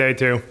this every day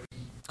too.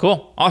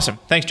 Cool. Awesome.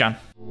 Thanks, John.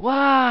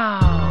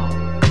 Wow.